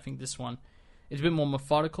forward. And I think this one is a bit more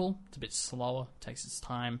methodical. It's a bit slower, takes its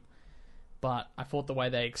time. But I thought the way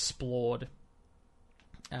they explored...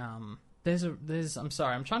 I'm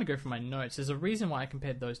sorry, I'm trying to go through my notes. There's a reason why I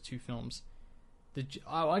compared those two films.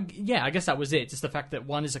 I guess that was it. Just the fact that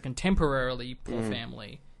one is a contemporarily poor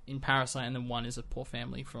family in Parasite, and then one is a poor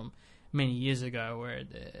family from many years ago, where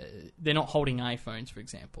they're not holding iPhones, for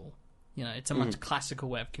example. You know, it's a much classical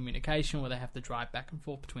way of communication where they have to drive back and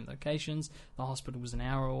forth between locations. The hospital was an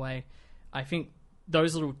hour away. I think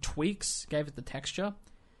those little tweaks gave it the texture.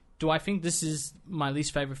 Do I think this is my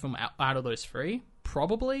least favorite film out of those three?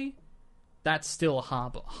 Probably. That's still a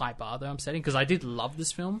high bar, though, I'm setting, because I did love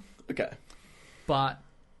this film. Okay. But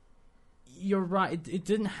you're right, it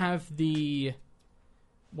didn't have the...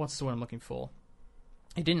 What's the word I'm looking for?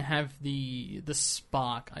 It didn't have the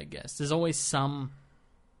spark, I guess. There's always some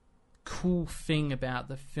cool thing about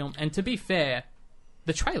the film. And to be fair,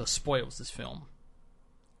 the trailer spoils this film.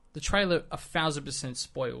 The trailer 1,000%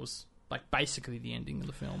 spoils, like, basically the ending of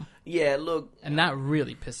the film. Yeah, look... And that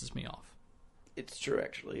really pisses me off. It's true,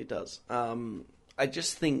 actually. It does. I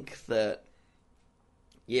just think that,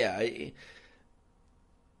 we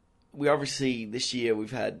obviously this year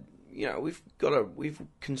we've had, we've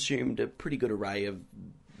consumed a pretty good array of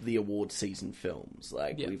the award season films.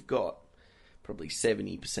 Like we've got probably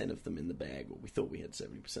 70% of them in the bag, or we thought we had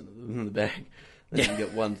 70% of them in the bag. Then you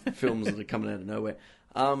get films that are coming out of nowhere.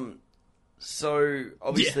 So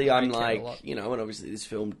obviously I'm like, and obviously this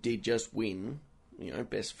film did just win.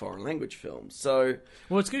 Best foreign language film. So,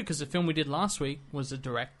 well, it's good because the film we did last week was a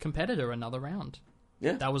direct competitor, Another Round.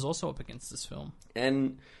 Yeah, that was also up against this film.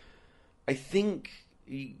 And I think,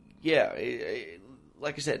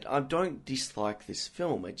 like I said, I don't dislike this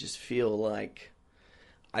film. I just feel like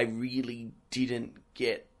I really didn't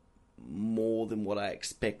get more than what I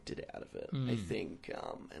expected out of it. I think,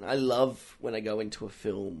 and I love when I go into a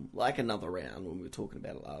film like Another Round, when we were talking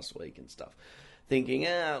about it last week and stuff. Thinking,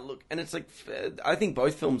 look, and it's like, I think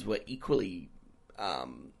both films were equally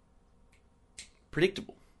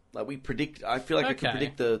predictable. Like I feel like I can Okay.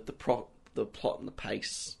 predict the plot and the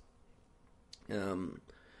pace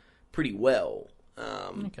pretty well.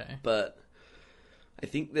 Okay. But I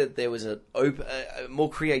think that there was a more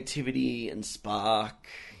creativity and spark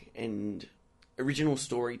and original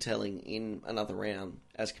storytelling in Another Round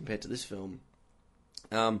as compared to this film.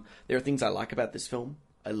 There are things I like about this film.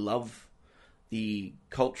 I love the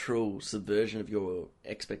cultural subversion of your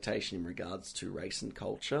expectation in regards to race and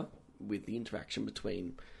culture with the interaction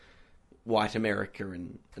between white America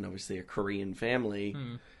and obviously a Korean family.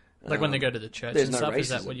 Like when they go to the church There's and no stuff, racism. is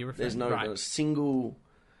that what you're referring There's no, right. no single...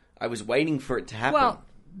 I was waiting for it to happen. Well,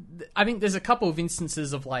 I think there's a couple of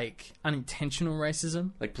instances of, like, unintentional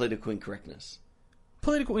racism. Like political incorrectness.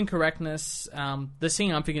 Political incorrectness. The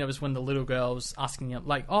scene I'm thinking of is when the little girl's asking him,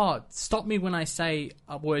 like, "Oh, stop me when I say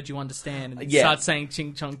a word you understand," and start saying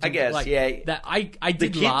 "ching chong." I guess, like, yeah. That I The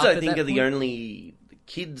did kids, laugh I at think, that are the point. only... The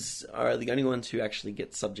kids are the only ones who actually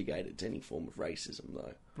get subjugated to any form of racism,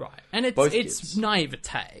 though. Right, and Both it's kids.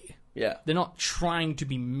 naivete. Yeah. They're not trying to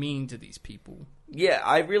be mean to these people. Yeah,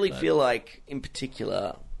 I really feel like, in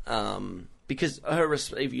particular, because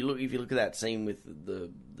if you look at that scene with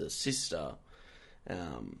the sister,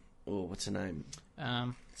 what's her name?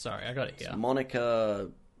 Sorry, I got it here. Monica.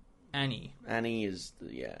 Annie. Annie is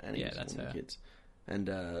Annie. Yeah, is that's one of her. the kids, and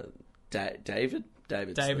David.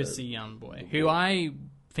 David's the young boy, who I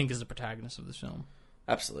think is the protagonist of this film.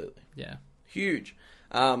 Absolutely Yeah. huge.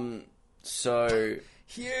 So.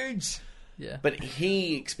 Huge. Yeah. But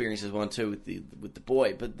he experiences one too with the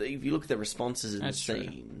boy. But if you look at the responses in That's the true.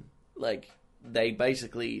 scene, like they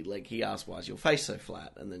basically like he asks, "Why is your face so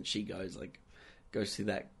flat?" And then she goes through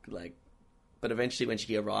that like. But eventually, when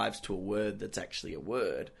she arrives to a word that's actually a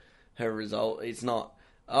word, her result it's not.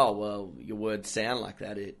 Oh well, your words sound like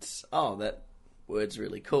that. It's that word's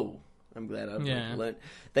really cool. I'm glad I've learned.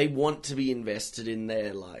 They want to be invested in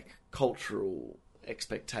their like cultural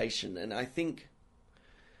expectation, and I think.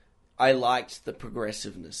 I liked the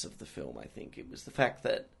progressiveness of the film, I think. It was the fact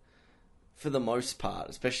that, for the most part,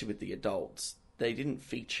 especially with the adults, they didn't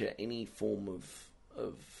feature any form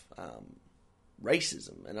of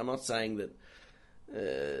racism. And I'm not saying that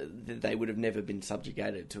they would have never been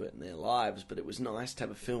subjugated to it in their lives, but it was nice to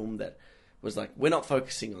have a film that was like, we're not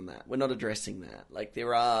focusing on that. We're not addressing that. Like,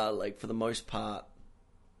 there are, like, for the most part,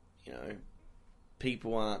 you know,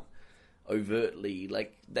 people aren't overtly,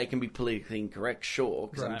 like, they can be politically incorrect, sure,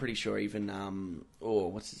 because I'm pretty sure even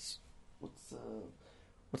what's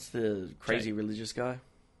the crazy religious guy?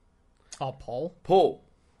 Oh, Paul.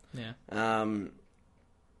 Yeah.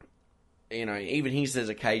 You know, even he says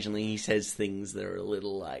occasionally he says things that are a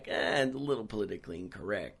little like a little politically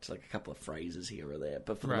incorrect, like a couple of phrases here or there,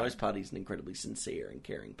 but for the most part he's an incredibly sincere and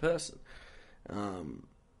caring person.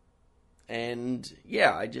 And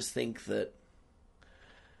yeah, I just think that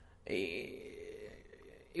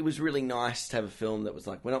it was really nice to have a film that was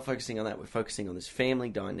like, we're not focusing on that, we're focusing on this family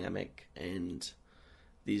dynamic and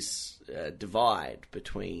this divide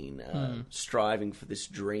between striving for this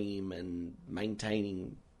dream and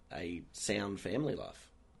maintaining a sound family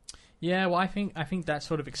life. Yeah, well, I think that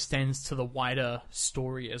sort of extends to the wider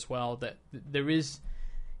story as well, that there is,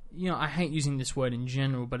 you know, I hate using this word in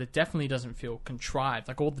general, but it definitely doesn't feel contrived.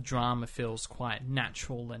 Like, all the drama feels quite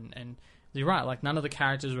natural, and you're right, like, none of the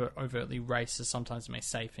characters were overtly racist. Sometimes they may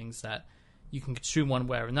say things that you can construe one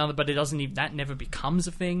way or another, but it doesn't even, that never becomes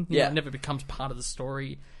a thing. You know, it never becomes part of the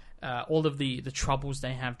story. All of the troubles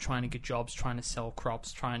they have trying to get jobs, trying to sell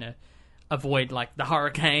crops, trying to avoid, like, the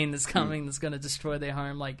hurricane that's coming that's going to destroy their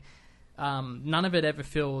home. Like, none of it ever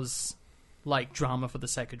feels like drama for the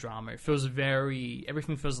sake of drama. It feels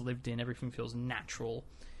everything feels lived in, everything feels natural,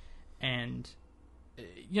 and,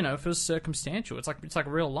 you know, it feels circumstantial. It's like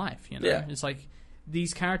real life, you know? Yeah. It's like,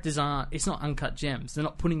 these characters it's not uncut gems. They're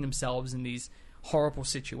not putting themselves in these horrible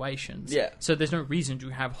situations. Yeah. So there's no reason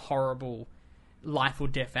to have horrible life or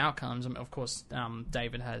death outcomes. I mean, of course,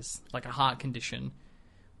 David has, like, a heart condition,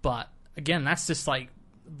 but again, that's just like,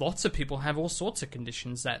 lots of people have all sorts of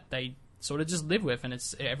conditions that they sort of just live with, and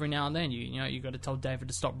it's every now and then you know you got to tell David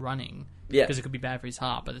to stop running because it could be bad for his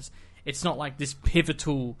heart. But it's not like this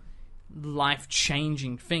pivotal,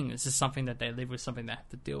 life-changing thing. It's just something that they live with, something they have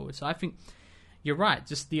to deal with. So I think you're right.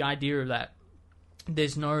 Just the idea of that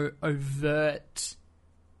there's no overt,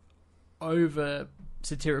 over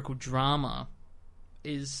satirical drama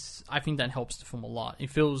is, I think that helps the film a lot. It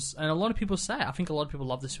feels, and a lot of people say, I think a lot of people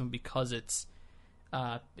love this film because it's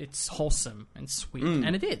wholesome and sweet,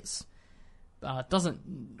 and it is. It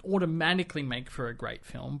doesn't automatically make for a great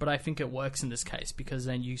film, but I think it works in this case because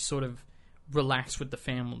then you sort of relax with the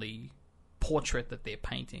family portrait that they're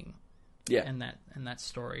painting, and that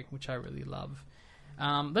story, which I really love.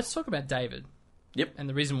 Let's talk about David. Yep. And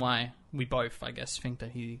the reason why we both, I guess, think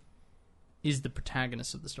that he is the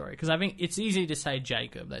protagonist of the story. Because I think it's easy to say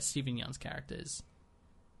Jacob, that Stephen Yeun's character, is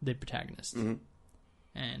the protagonist. Mm-hmm.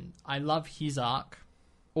 And I love his arc.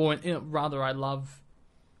 Or rather, I love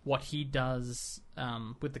what he does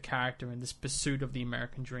with the character in this pursuit of the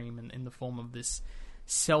American dream and in the form of this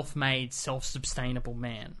self-made, self-sustainable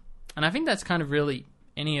man. And I think that's kind of really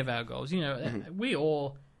any of our goals. You know, we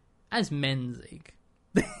all, as men, Zeke,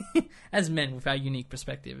 as men with our unique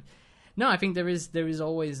perspective, no, I think there is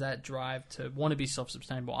always that drive to want to be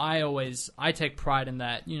self-sustainable. I take pride in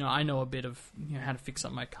that. You know, I know a bit of how to fix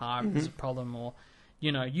up my car if there's a problem, or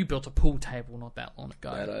you built a pool table not that long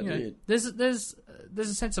ago. That I did. There's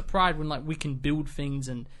a sense of pride when like we can build things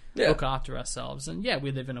and look after ourselves. And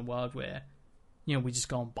we live in a world where we just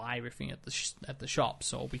go and buy everything at the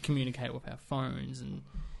shops, or we communicate with our phones and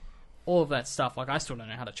all of that stuff. Like I still don't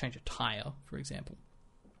know how to change a tire, for example.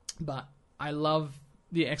 But I love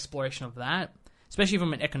the exploration of that, especially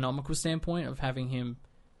from an economical standpoint of having him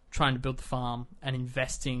trying to build the farm and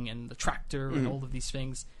investing in the tractor and all of these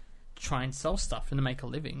things to try and sell stuff and to make a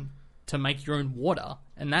living, to make your own water.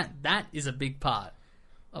 And that is a big part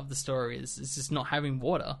of the story, is just not having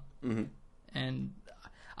water. Mm-hmm. And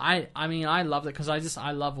I mean, I love it because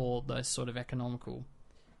I love all those sort of economical,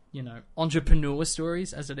 entrepreneur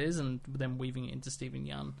stories as it is, and then weaving it into Stephen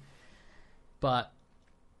Yeun. But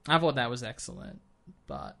I thought that was excellent.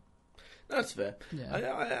 But that's fair.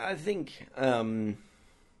 Yeah. I think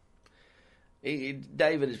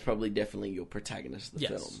David is probably definitely your protagonist of the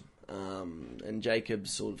film. And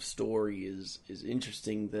Jacob's sort of story is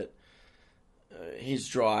interesting, that his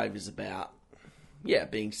drive is about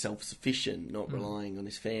being self-sufficient, not relying on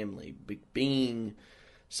his family, being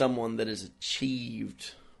someone that has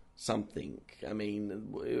achieved something. I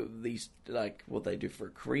mean, these, like, what they do for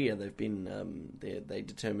a career, they've been, they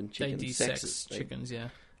determine chicken sexes. Chickens, yeah.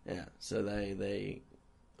 Yeah, so they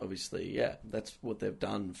obviously, that's what they've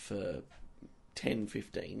done for 10,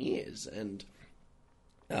 15 years. And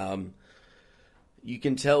you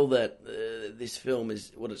can tell that this film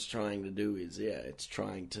is, what it's trying to do is, it's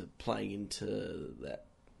trying to play into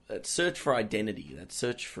that search for identity, that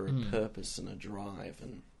search for a purpose and a drive.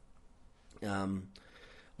 And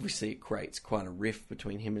obviously it creates quite a rift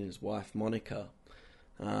between him and his wife, Monica.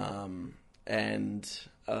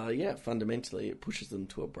 Fundamentally it pushes them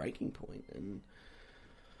to a breaking point. And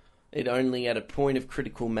it only at a point of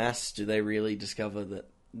critical mass do they really discover that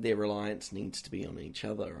their reliance needs to be on each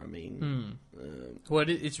other. I mean...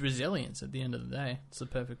 it's resilience at the end of the day. It's the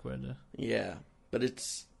perfect word to... Yeah, but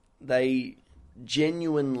they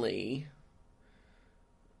genuinely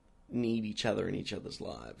need each other in each other's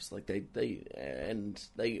lives. Like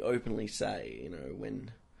they openly say,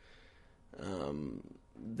 when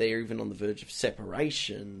they're even on the verge of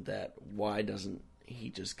separation, that why doesn't he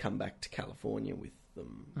just come back to California with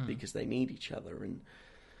them, because they need each other. And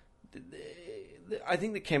I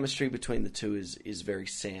think the chemistry between the two is very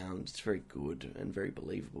sound. It's very good and very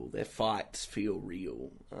believable. Their fights feel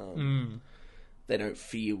real. They don't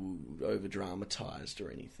feel over dramatized or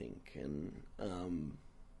anything. And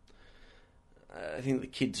I think the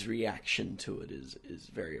kid's reaction to it is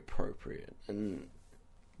very appropriate. And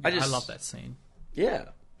I love that scene. Yeah,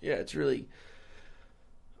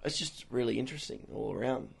 it's just really interesting all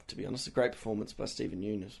around, to be honest. A great performance by Stephen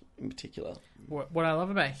Yeun in particular. What I love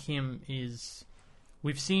about him is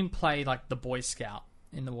we've seen him play like the Boy Scout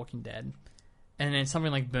in The Walking Dead, and then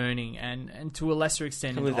something like Burning, and to a lesser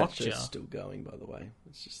extent in Okja. That's still going, by the way.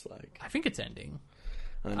 It's just like... I think it's ending.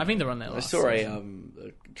 I think they're on their last I saw season.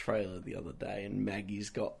 a trailer the other day, and Maggie's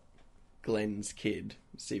got Glenn's kid,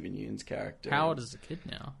 Stephen Yeun's character. How old is the kid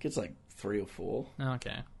now? Kid's like 3 or 4.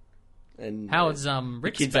 Okay. And how old's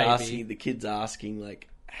Rick's baby? The kid's asking, like,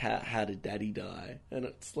 how did Daddy die? And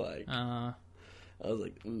it's like, I was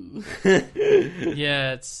like, ooh.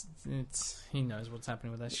 Yeah, it's he knows what's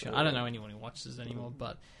happening with that show. I don't know anyone who watches it anymore,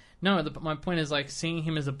 but no. My point is, like, seeing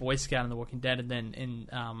him as a Boy Scout in The Walking Dead, and then in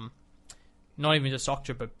not even just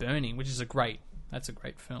Okja, but Burning, which is a great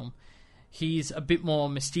film. He's a bit more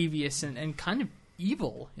mischievous and kind of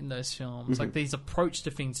evil in those films. Like, his approach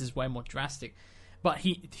to things is way more drastic. But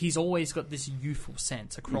he's always got this youthful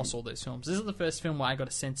sense across all those films. This is the first film where I got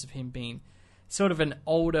a sense of him being sort of an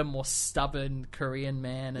older, more stubborn Korean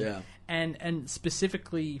man. And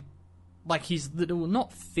specifically, like, his little,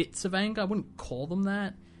 not fits of anger, I wouldn't call them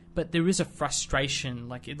that, but there is a frustration.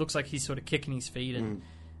 Like, it looks like he's sort of kicking his feet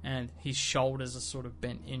and his shoulders are sort of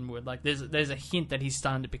bent inward. Like, there's a hint that he's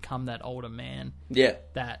starting to become that older man. Yeah.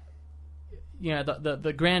 That,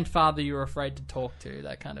 the grandfather you're afraid to talk to,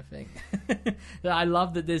 that kind of thing. I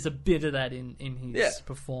love that there's a bit of that in his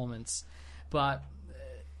performance. But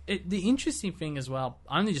the interesting thing as well,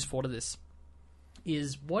 I only just thought of this,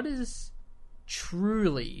 is what is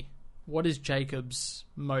Jacob's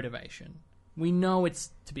motivation? We know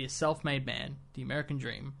it's to be a self-made man, the American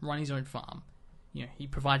dream, run his own farm. He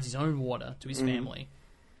provides his own water to his family.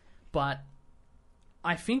 But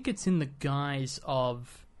I think it's in the guise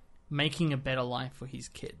of making a better life for his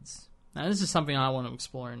kids. Now, this is something I want to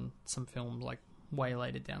explore in some films, like, way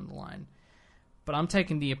later down the line. But I'm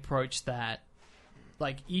taking the approach that,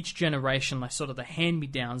 like, each generation, like, sort of the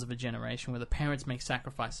hand-me-downs of a generation where the parents make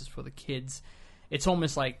sacrifices for the kids, it's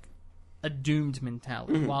almost like a doomed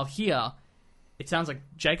mentality. While here, it sounds like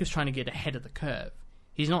Jacob's trying to get ahead of the curve.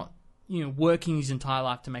 He's not, working his entire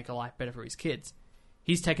life to make a life better for his kids.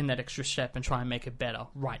 He's taken that extra step and trying to make it better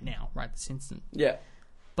right now, right this instant. Yeah.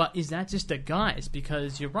 But is that just a guise?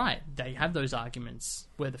 Because you're right, they have those arguments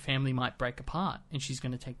where the family might break apart and she's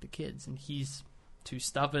going to take the kids, and he's too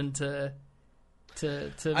stubborn to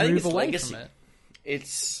move away legacy. from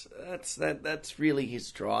it. That's really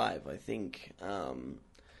his drive. I think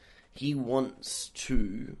he wants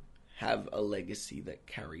to have a legacy that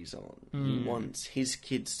carries on. He wants his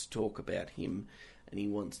kids to talk about him, and he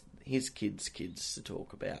wants his kids' kids to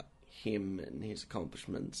talk about him and his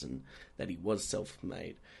accomplishments, and that he was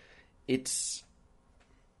self-made. It's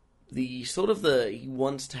he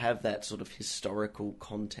wants to have that sort of historical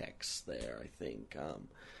context there, I think,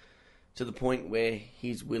 to the point where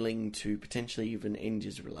he's willing to potentially even end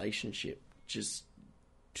his relationship just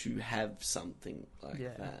to have something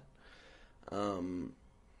like that.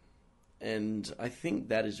 And I think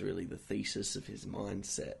that is really the thesis of his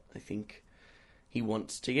mindset. I think he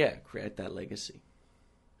wants to, create that legacy.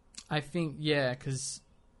 I think, because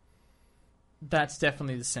that's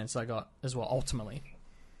definitely the sense I got as well, ultimately.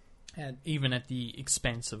 And even at the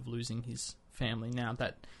expense of losing his family. Now,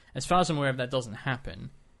 that, as far as I'm aware of, that doesn't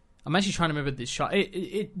happen. I'm actually trying to remember this shot.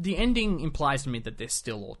 The ending implies to me that they're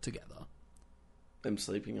still all together. Them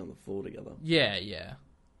sleeping on the floor together. Yeah.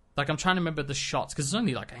 Like, I'm trying to remember the shots, because there's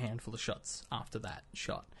only like a handful of shots after that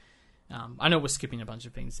shot. I know we're skipping a bunch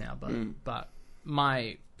of things now, but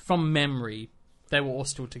from memory, they were all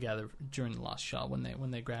still together during the last shot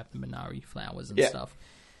when they grabbed the Minari flowers and stuff.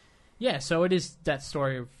 Yeah, so it is that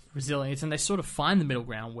story of resilience, and they sort of find the middle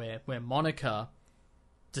ground where Monica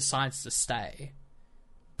decides to stay,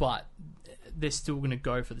 but they're still going to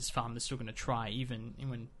go for this farm. They're still going to try, even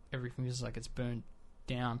when everything feels like it's burned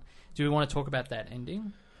down. Do we want to talk about that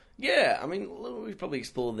ending? Yeah, I mean, we probably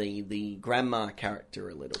explore the grandma character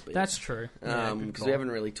a little bit. That's true. Because we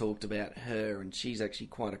haven't really talked about her, and she's actually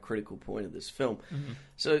quite a critical point of this film.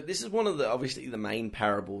 So this is one of obviously the main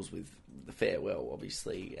parables with The Farewell,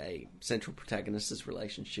 obviously a central protagonist's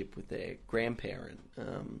relationship with their grandparent.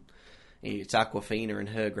 It's Awkwafina and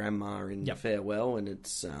her grandma in The Farewell, and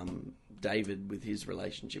it's David with his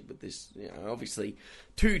relationship with this, obviously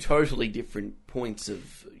two totally different points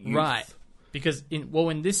of youth. Right. Because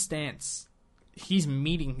in this stance, he's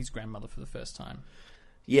meeting his grandmother for the first time.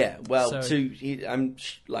 Yeah, well, I'm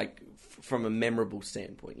like from a memorable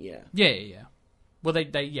standpoint. Yeah. Well,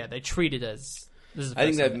 they treat it as. I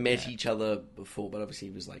think they've met each other before, but obviously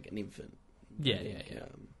he was like an infant.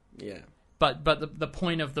 Yeah. But the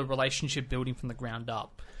point of the relationship building from the ground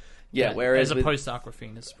up. Yeah, whereas as opposed to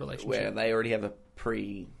Awkwafina's relationship, where they already have a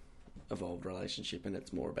pre-evolved relationship, and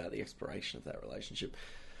it's more about the exploration of that relationship.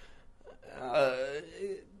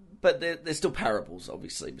 But there's still parables,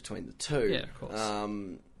 obviously, between the two. Yeah, of course.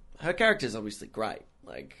 Her character's obviously great,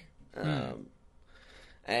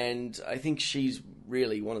 and I think she's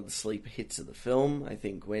really one of the sleeper hits of the film. I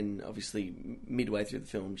think when, obviously, midway through the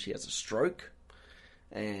film, she has a stroke,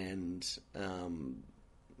 and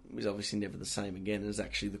was obviously never the same again, and is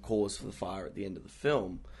actually the cause for the fire at the end of the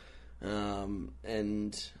film.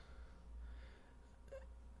 And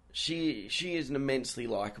she is an immensely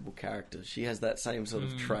likable character. She has that same sort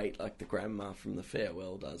of trait like the grandma from The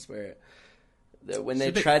Farewell does, where when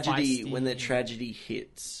their tragedy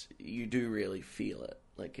hits, you do really feel it.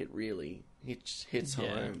 Like, it really hits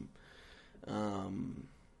home.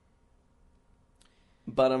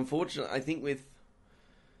 But unfortunately, I think with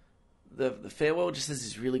the Farewell just has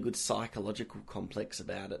this really good psychological complex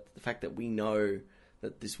about it. The fact that we know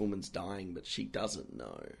that this woman's dying, but she doesn't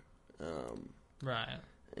know. Right.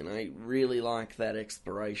 And I really like that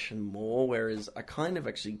exploration more, whereas I kind of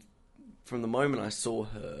actually, from the moment I saw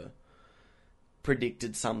her,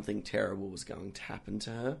 predicted something terrible was going to happen to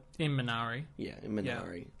her. In Minari. Yeah, in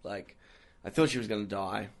Minari. Yeah. Like, I thought she was going to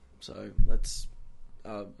die, so let's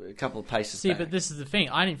a couple of paces See, back. but this is the thing.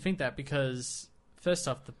 I didn't think that because, first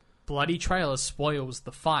off, the bloody trailer spoils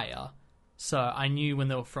the fire. So I knew when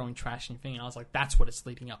they were throwing trash and thing, I was like, that's what it's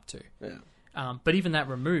leading up to. Yeah. But even that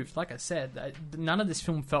removed, like I said, none of this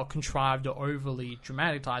film felt contrived or overly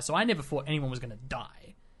dramatized. So I never thought anyone was going to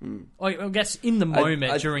die. I guess in the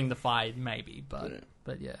moment during the fight, maybe, but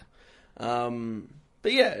yeah.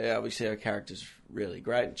 But yeah, obviously her character's really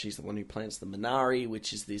great, and she's the one who plants the Minari,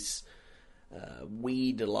 which is this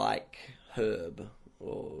weed-like herb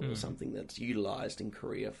or something that's utilised in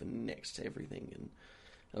Korea for next to everything, and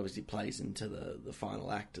obviously plays into the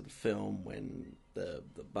final act of the film when the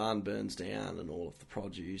barn burns down and all of the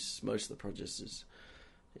produce, most of the produce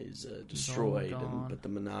is destroyed, but the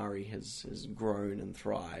Minari has grown and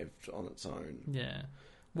thrived on its own. Yeah.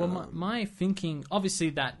 Well, my thinking, obviously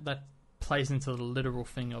that plays into the literal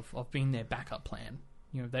thing of being their backup plan.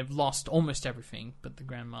 You know, they've lost almost everything, but the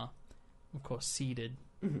grandma, of course, seeded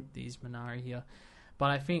these Minari here.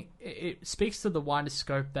 But I think it speaks to the wider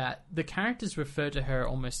scope that the characters refer to her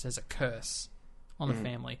almost as a curse on the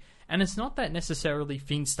family. And it's not that necessarily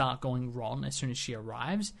things start going wrong as soon as she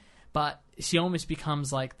arrives, but she almost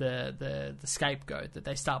becomes like the scapegoat, that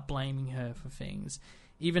they start blaming her for things.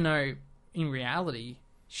 Even though, in reality,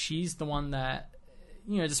 she's the one that,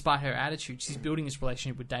 you know, despite her attitude, she's building this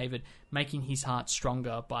relationship with David, making his heart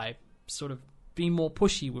stronger by sort of being more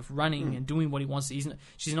pushy with running and doing what he wants.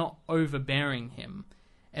 She's not overbearing him.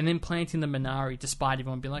 And then planting the Minari, despite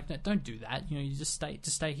everyone being like, no, don't do that. You know, you just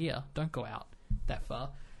stay here. Don't go out that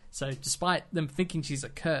far. So despite them thinking she's a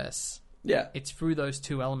curse, it's through those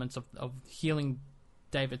two elements of healing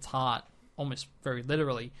David's heart, almost very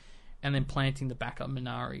literally, and then planting the backup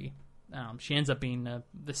Minari. She ends up being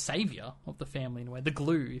the savior of the family in a way, the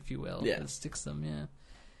glue, if you will, that sticks them. Yeah,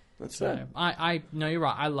 that's so. fair. I no, you're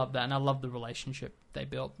right. I love that, and I love the relationship they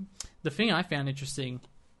built. The thing I found interesting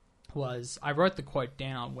was I wrote the quote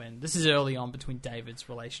down when this is early on between David's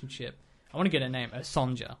relationship. I want to get her name,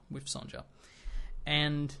 Sonja, with Sonja,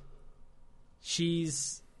 and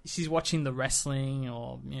she's watching the wrestling,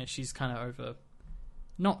 or you know, she's kind of over.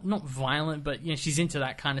 Not violent, but you know, she's into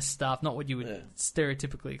that kind of stuff. Not what you would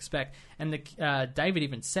stereotypically expect. And David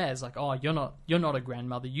even says, like, "Oh, you're not a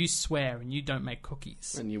grandmother. You swear and you don't make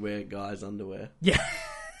cookies, and you wear guys' underwear." Yeah,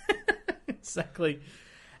 exactly.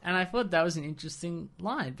 And I thought that was an interesting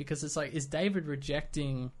line because it's like, is David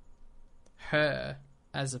rejecting her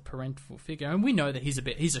as a parental figure? And we know that he's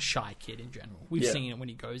a shy kid in general. We've seen it when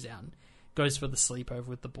he goes out and goes for the sleepover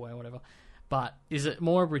with the boy or whatever. But is it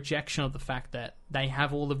more a rejection of the fact that they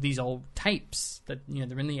have all of these old tapes that, you know,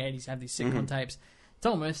 they're in the 80s, have these sitcom tapes? It's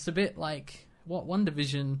almost a bit like what One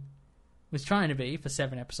Division was trying to be for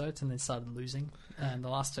 7 episodes and then started losing in the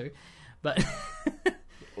last 2. But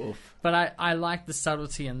but I like the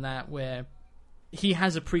subtlety in that, where he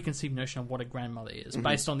has a preconceived notion of what a grandmother is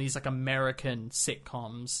based on these like American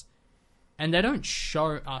sitcoms, and they don't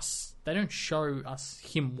show us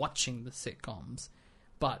him watching the sitcoms,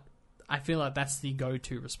 but I feel like that's the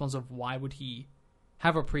go-to response of why would he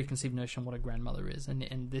have a preconceived notion of what a grandmother is, and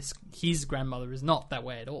his grandmother is not that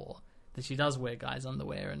way at all. That she does wear guys'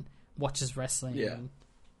 underwear and watches wrestling and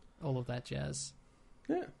all of that jazz.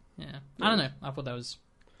 Yeah. I don't know. I thought that was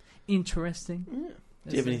interesting. Yeah.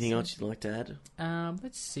 Do you have anything else you'd like to add?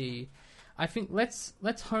 Let's see. I think let's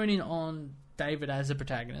hone in on David as a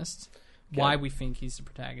protagonist. Okay. Why we think he's the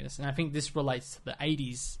protagonist, and I think this relates to the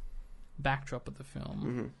 80s backdrop of the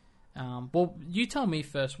film. Well, you tell me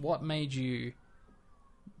first. What made you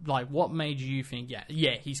think?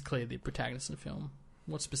 Yeah, he's clearly the protagonist in the film.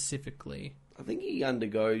 What specifically? I think he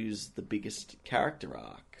undergoes the biggest character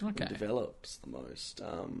arc and develops the most.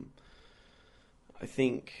 I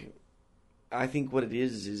think what it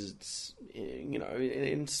is it's, you know,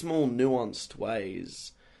 in small nuanced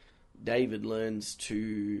ways, David learns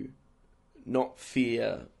to not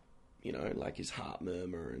fear, you know, like his heart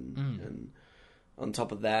murmur, and on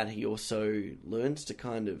top of that, he also learns to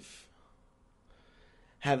kind of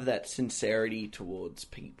have that sincerity towards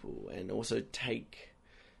people, and also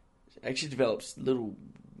actually develops little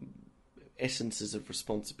essences of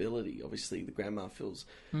responsibility. Obviously, the grandma feels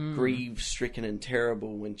grief-stricken and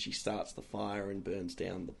terrible when she starts the fire and burns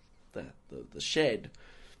down the shed,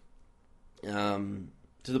 to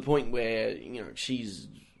the point where, you know, she's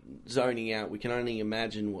zoning out. We can only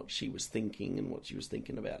imagine what she was thinking and what she was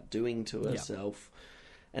thinking about doing to herself.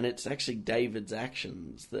 And it's actually David's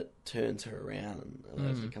actions that turns her around and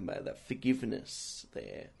allows her to come back. That forgiveness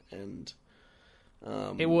there. And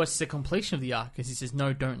it was the completion of the arc, because he says,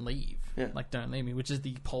 no, don't leave. Yeah. Like, don't leave me, which is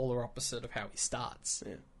the polar opposite of how he starts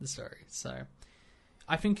the story. So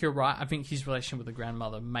I think you're right. I think his relation with the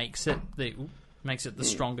grandmother makes it makes it the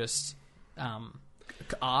strongest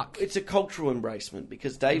arc. It's a cultural embracement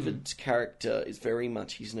because David's character is very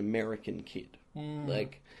much, he's an American kid. And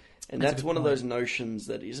that's one of those notions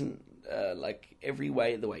that isn't, every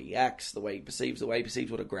way, the way he acts, the way he perceives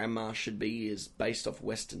what a grandma should be is based off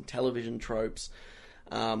Western television tropes.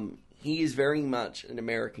 He is very much an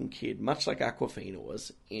American kid, much like Awkwafina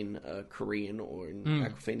was in a Korean, or in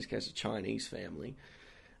Awkwafina's case, a Chinese family.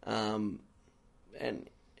 And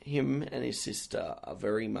him and his sister are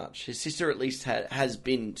very much... His sister at least has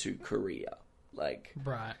been to Korea.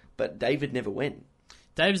 Right. But David never went.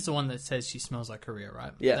 David's the one that says she smells like Korea,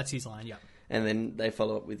 right? Yeah. That's his line, yeah. And then they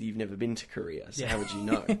follow up with, you've never been to Korea, so how would you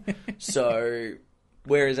know? So,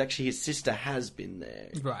 whereas actually his sister has been there,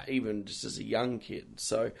 right? Even just as a young kid.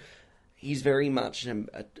 So, he's very much a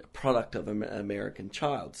product of an American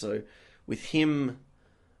child. So, with him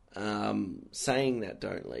saying that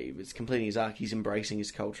don't leave, it's completing his arc. He's embracing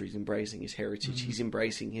his culture, he's embracing his heritage, he's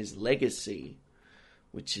embracing his legacy,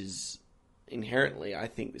 which is inherently, I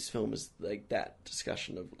think this film is like that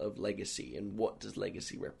discussion of legacy and what does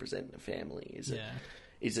legacy represent in a family.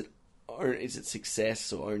 Is it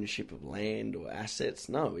success or ownership of land or assets?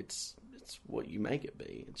 No, it's what you make it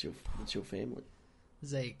be. It's your family.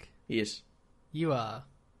 Zeke. Yes. You are a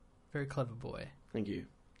very clever boy. Thank you.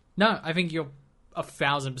 No, I think you're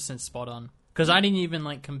 1,000% spot on. Because I didn't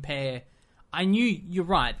even compare. I knew you're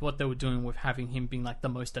right what they were doing with having him being the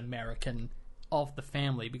most American of the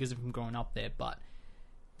family because of him growing up there, but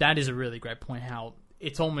that is a really great point, how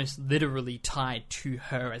it's almost literally tied to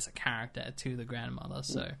her as a character, to the grandmother.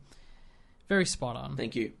 So very spot on.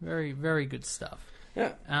 Thank you. Very, very good stuff.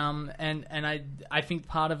 Yeah. And I think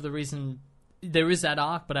part of the reason there is that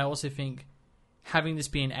arc, but I also think having this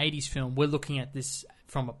be an 80s film, we're looking at this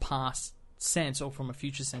from a past sense, or from a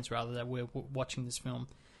future sense rather, that we're watching this film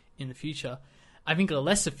in the future. I think a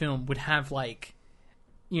lesser film would have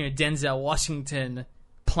Denzel Washington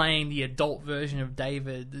playing the adult version of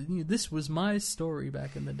David. This was my story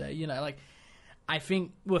back in the day. I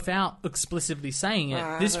think without explicitly saying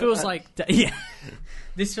it, this feels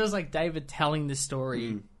this feels like David telling the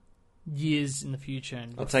story years in the future.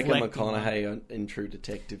 And I'll take a McConaughey in True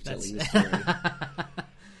Detective telling the story.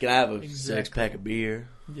 Can I have a 6-pack of beer?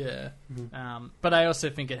 Yeah. But I also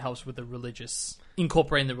think it helps with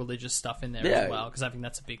incorporating the religious stuff in there as well, because I think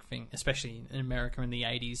that's a big thing, especially in America in the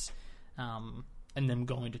 80s, and them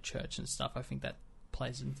going to church and stuff. I think that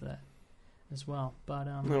plays into that as well. But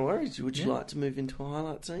no worries. Would you like to move into a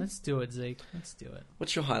highlight scene? Let's do it, Zeke. Let's do it.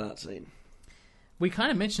 What's your highlight scene? We kind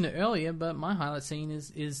of mentioned it earlier, but my highlight scene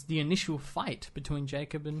is the initial fight between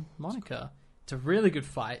Jacob and Monica. It's a really good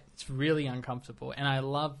fight. It's really uncomfortable, and I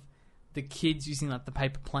love the kids using the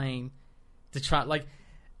paper plane to try.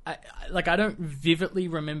 I don't vividly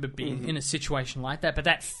remember being in a situation like that, but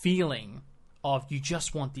that feeling of you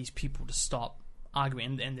just want these people to stop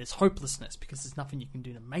arguing, and there's hopelessness because there's nothing you can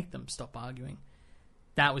do to make them stop arguing.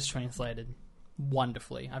 That was translated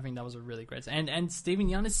wonderfully. I think that was a really great scene. And Stephen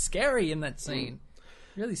Yeun is scary in that scene.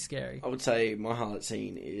 Really scary. I would say my highlight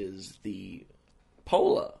scene is the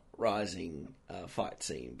polarizing fight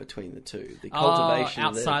scene between the two. The cultivation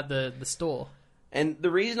outside the store. And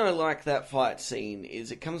the reason I like that fight scene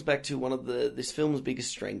is it comes back to one of this film's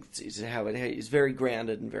biggest strengths, is how it is very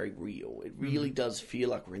grounded and very real. It really does feel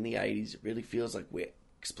like we're in the 80s. It really feels like we're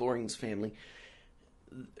exploring this family.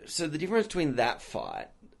 So the difference between that fight,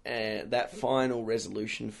 that final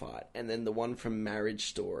resolution fight, and then the one from Marriage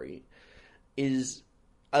Story is...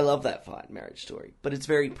 I love that fight, Marriage Story, but it's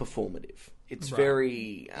very performative. It's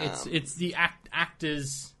very... It's the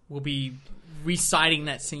actors will be reciting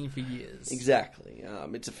that scene for years. Exactly.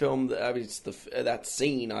 It's a film that that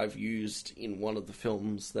scene I've used in one of the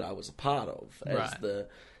films that I was a part of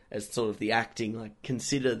as sort of the acting,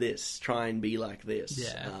 consider this, try and be like this.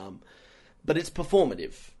 Yeah. But it's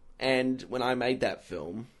performative. And when I made that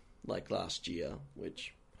film, last year,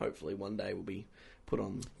 which hopefully one day will be put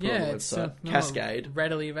on the website, Cascade.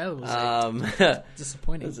 Readily available.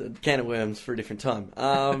 Disappointing. It's a can of worms for a different time.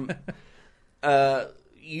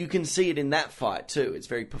 You can see it in that fight too. It's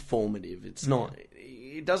very performative. It's not.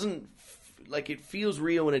 It doesn't it feels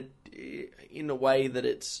real in a way that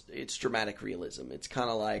it's dramatic realism. It's kind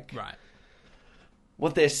of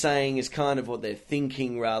what they're saying is kind of what they're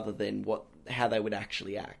thinking rather than how they would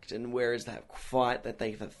actually act. And whereas that fight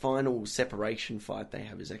that final separation fight they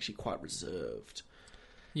have is actually quite reserved.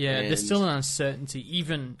 Yeah, there's still an uncertainty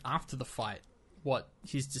even after the fight what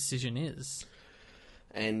his decision is.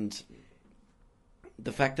 And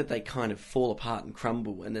the fact that they kind of fall apart and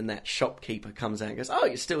crumble, and then that shopkeeper comes out and goes, "Oh,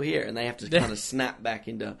 you're still here," and they have to kind of snap back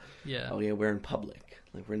into, "Oh yeah, we're in public,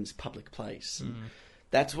 we're in this public place."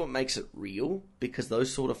 that's what makes it real, because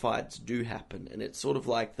those sort of fights do happen, and it's sort of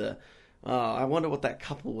like I wonder what that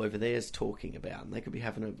couple over there is talking about, and they could be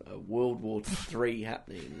having a World War III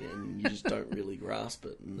happening, and you just don't really grasp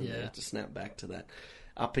it, and then they have to snap back to that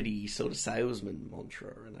uppity sort of salesman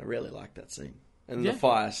mantra, and I really like that scene. And the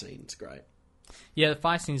fire scene's great. Yeah, the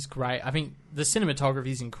fire scene's great. I think the cinematography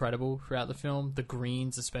is incredible throughout the film, the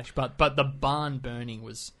greens especially, but the barn burning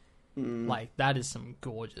was, like, that is some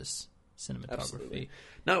gorgeous cinematography. Absolutely.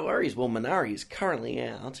 No worries. Well, Minari is currently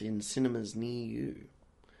out in cinemas near you.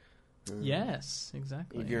 Yes,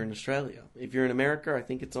 exactly. If you're in Australia. If you're in America, I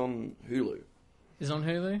think it's on Hulu. Is it on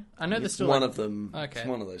Hulu? I know there's still one like, of them. Okay. It's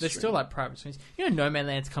one of those. There's still like private streams. You know, No Man's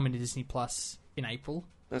Land's coming to Disney Plus in April.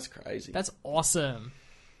 That's crazy. That's awesome.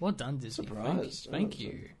 Well done, Disney. Surprised. Thank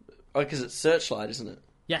you. Oh, because it's Searchlight, isn't it?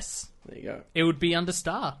 Yes. There you go. It would be under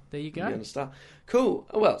Star. There you go. Be under Star. Cool.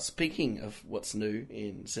 Oh, well, speaking of what's new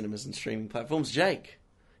in cinemas and streaming platforms, Jake,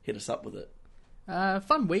 hit us up with it.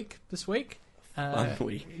 Fun week this week. Fun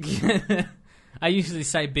week. I usually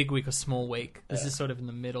say big week or small week. This is sort of in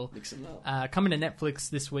the middle. Mix them up. Coming to Netflix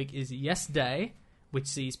this week is Yes Day, which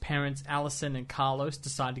sees parents Allison and Carlos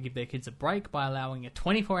decide to give their kids a break by allowing a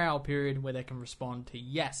 24-hour period where they can respond to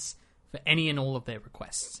yes for any and all of their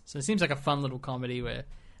requests. So it seems like a fun little comedy where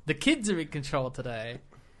the kids are in control today.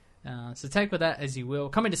 So take with that as you will.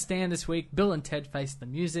 Coming to Stan this week, Bill and Ted Face the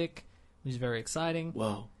Music, which is very exciting.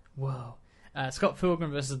 Whoa. Scott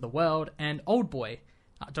Pilgrim vs. the World, and Old Boy.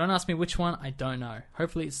 Don't ask me which one, I don't know.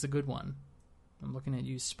 Hopefully it's the good one. I'm looking at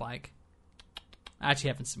you, Spike. I actually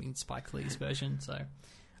haven't seen Spike Lee's version, so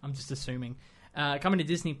I'm just assuming. Coming to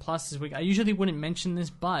Disney Plus this week, I usually wouldn't mention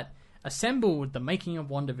this, but assembled the making of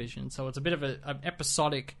WandaVision. So it's a bit of an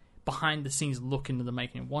episodic, behind-the-scenes look into the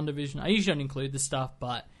making of WandaVision. I usually don't include this stuff,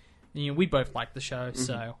 but we both like the show,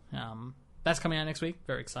 so that's coming out next week.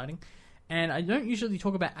 Very exciting. And I don't usually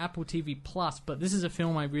talk about Apple TV Plus, but this is a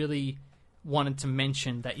film I really wanted to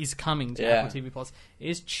mention that is coming to Apple TV Plus,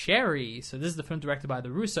 is Cherry. So this is the film directed by the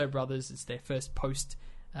Russo brothers. It's their first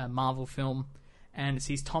post-Marvel film. And it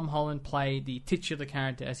sees Tom Holland play the titular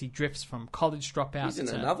character as he drifts from college dropout. He's in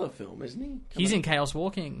another film, isn't he? He's in Chaos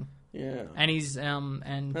Walking. Yeah. And he's...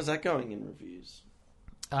 and how's that going in reviews?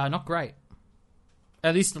 Not great.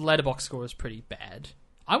 At least the Letterboxd score is pretty bad.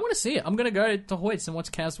 I want to see it. I'm going to go to Hoyts and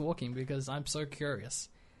watch Chaos Walking because I'm so curious.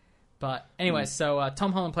 But anyway, so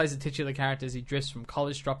Tom Holland plays the titular character as he drifts from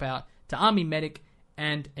college dropout to army medic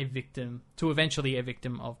and a victim, to eventually a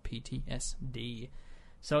victim of PTSD.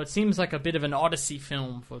 So it seems like a bit of an odyssey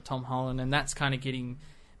film for Tom Holland, and that's kind of getting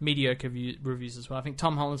mediocre reviews as well. I think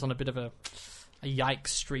Tom Holland's on a bit of a yikes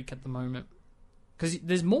streak at the moment. Because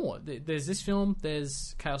there's more. There's this film,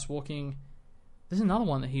 there's Chaos Walking. There's another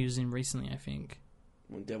one that he was in recently, I think.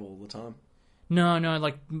 Devil All the Time? No,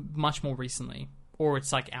 like much more recently. Or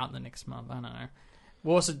it's like out in the next month. I don't know.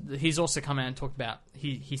 He's also come out and talked about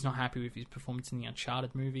he's not happy with his performance in the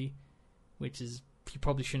Uncharted movie, which is, he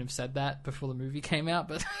probably shouldn't have said that before the movie came out,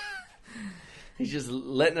 but he's just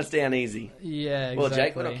letting us down easy. Yeah, exactly. Well,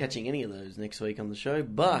 Jake, we're not catching any of those next week on the show,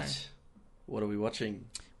 but what are we watching?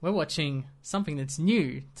 We're watching something that's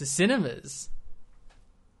new to cinemas.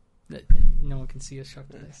 That no one can see us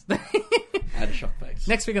shocked at this. I had a shock face.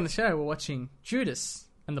 Next week on the show, we're watching Judas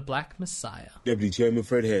and the Black Messiah. Deputy Chairman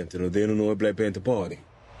Fred Hampton of the Illinois Black Panther Party.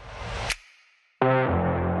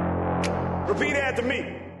 Repeat after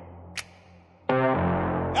me. I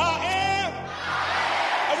am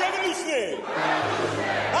a revolutionary.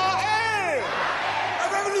 I am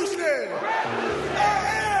a revolutionary. I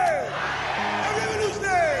am a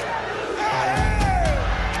revolutionary. I am a revolutionary. I am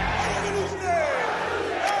a revolutionary.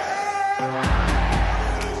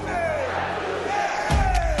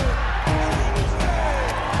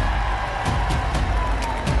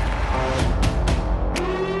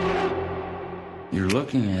 You're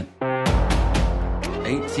looking at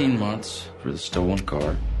 18 months for the stolen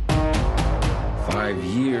car, 5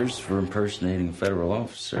 years for impersonating a federal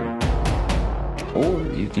officer, or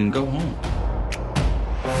you can go home.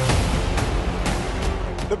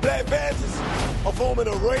 The Black Panthers are forming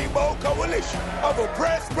a rainbow coalition of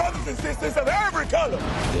oppressed brothers and sisters of every color.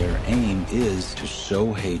 Their aim is to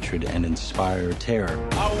sow hatred and inspire terror.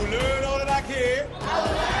 I will learn all that I can.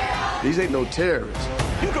 These ain't no terrorists.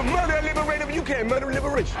 You can murder a liberator, but you can't murder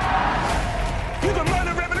liberation. You can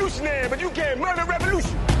murder a revolutionary, but you can't murder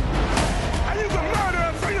revolution. And you can murder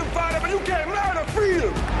a freedom fighter, but you can't murder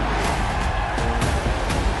freedom.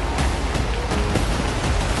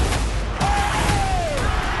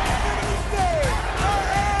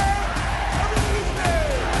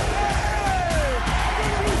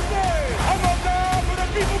 I'm gonna die for the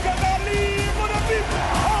people 'cause I live for the people.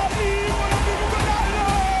 I live for the people 'cause I love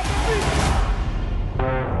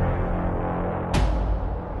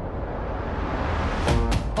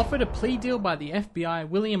Offered a plea deal by the FBI,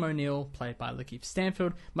 William O'Neill, played by Lakeith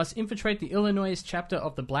Stanfield, must infiltrate the Illinois chapter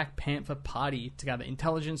of the Black Panther Party to gather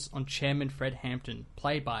intelligence on Chairman Fred Hampton,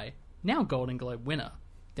 played by now Golden Globe winner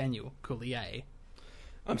Daniel Coulier.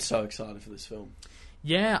 I'm so excited for this film.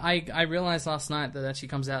 Yeah, I realised last night that it actually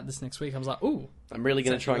comes out this next week. I was like, ooh. I'm really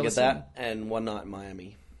going to try and get that and One Night in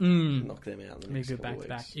Miami. Knock them out in the next couple back of weeks. to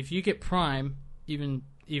back. If you get Prime, even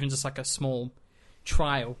just like a small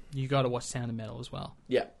trial, you got to watch Sound of Metal as well.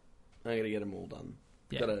 Yeah, I'm going to get them all done.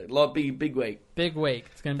 Yeah. Got a big week. Big week.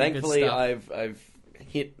 It's going to be Thankfully, good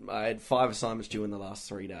stuff. I had 5 assignments due in the last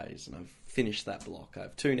 3 days, and I've finished that block. I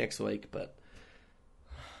have 2 next week, but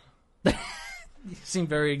you seem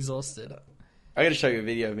very exhausted. I got to show you a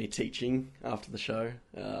video of me teaching after the show.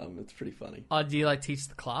 It's pretty funny. Oh, do you like teach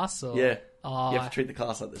the class? Or? Yeah. Oh, you have to treat the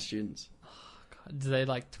class like the students. God. Do they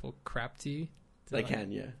like talk crap to you? They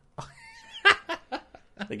can, yeah.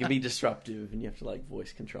 They can be disruptive, and you have to like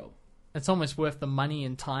voice control. It's almost worth the money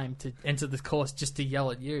and time to enter the course just to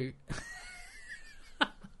yell at you.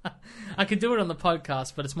 I could do it on the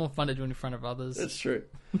podcast, but it's more fun to do it in front of others. That's true.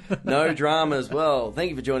 No drama as well.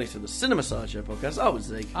 Thank you for joining us for the Cinema Sideshow podcast. I was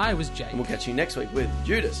Zeke. I was Jake. And we'll catch you next week with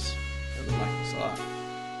Judas and the Black Messiah.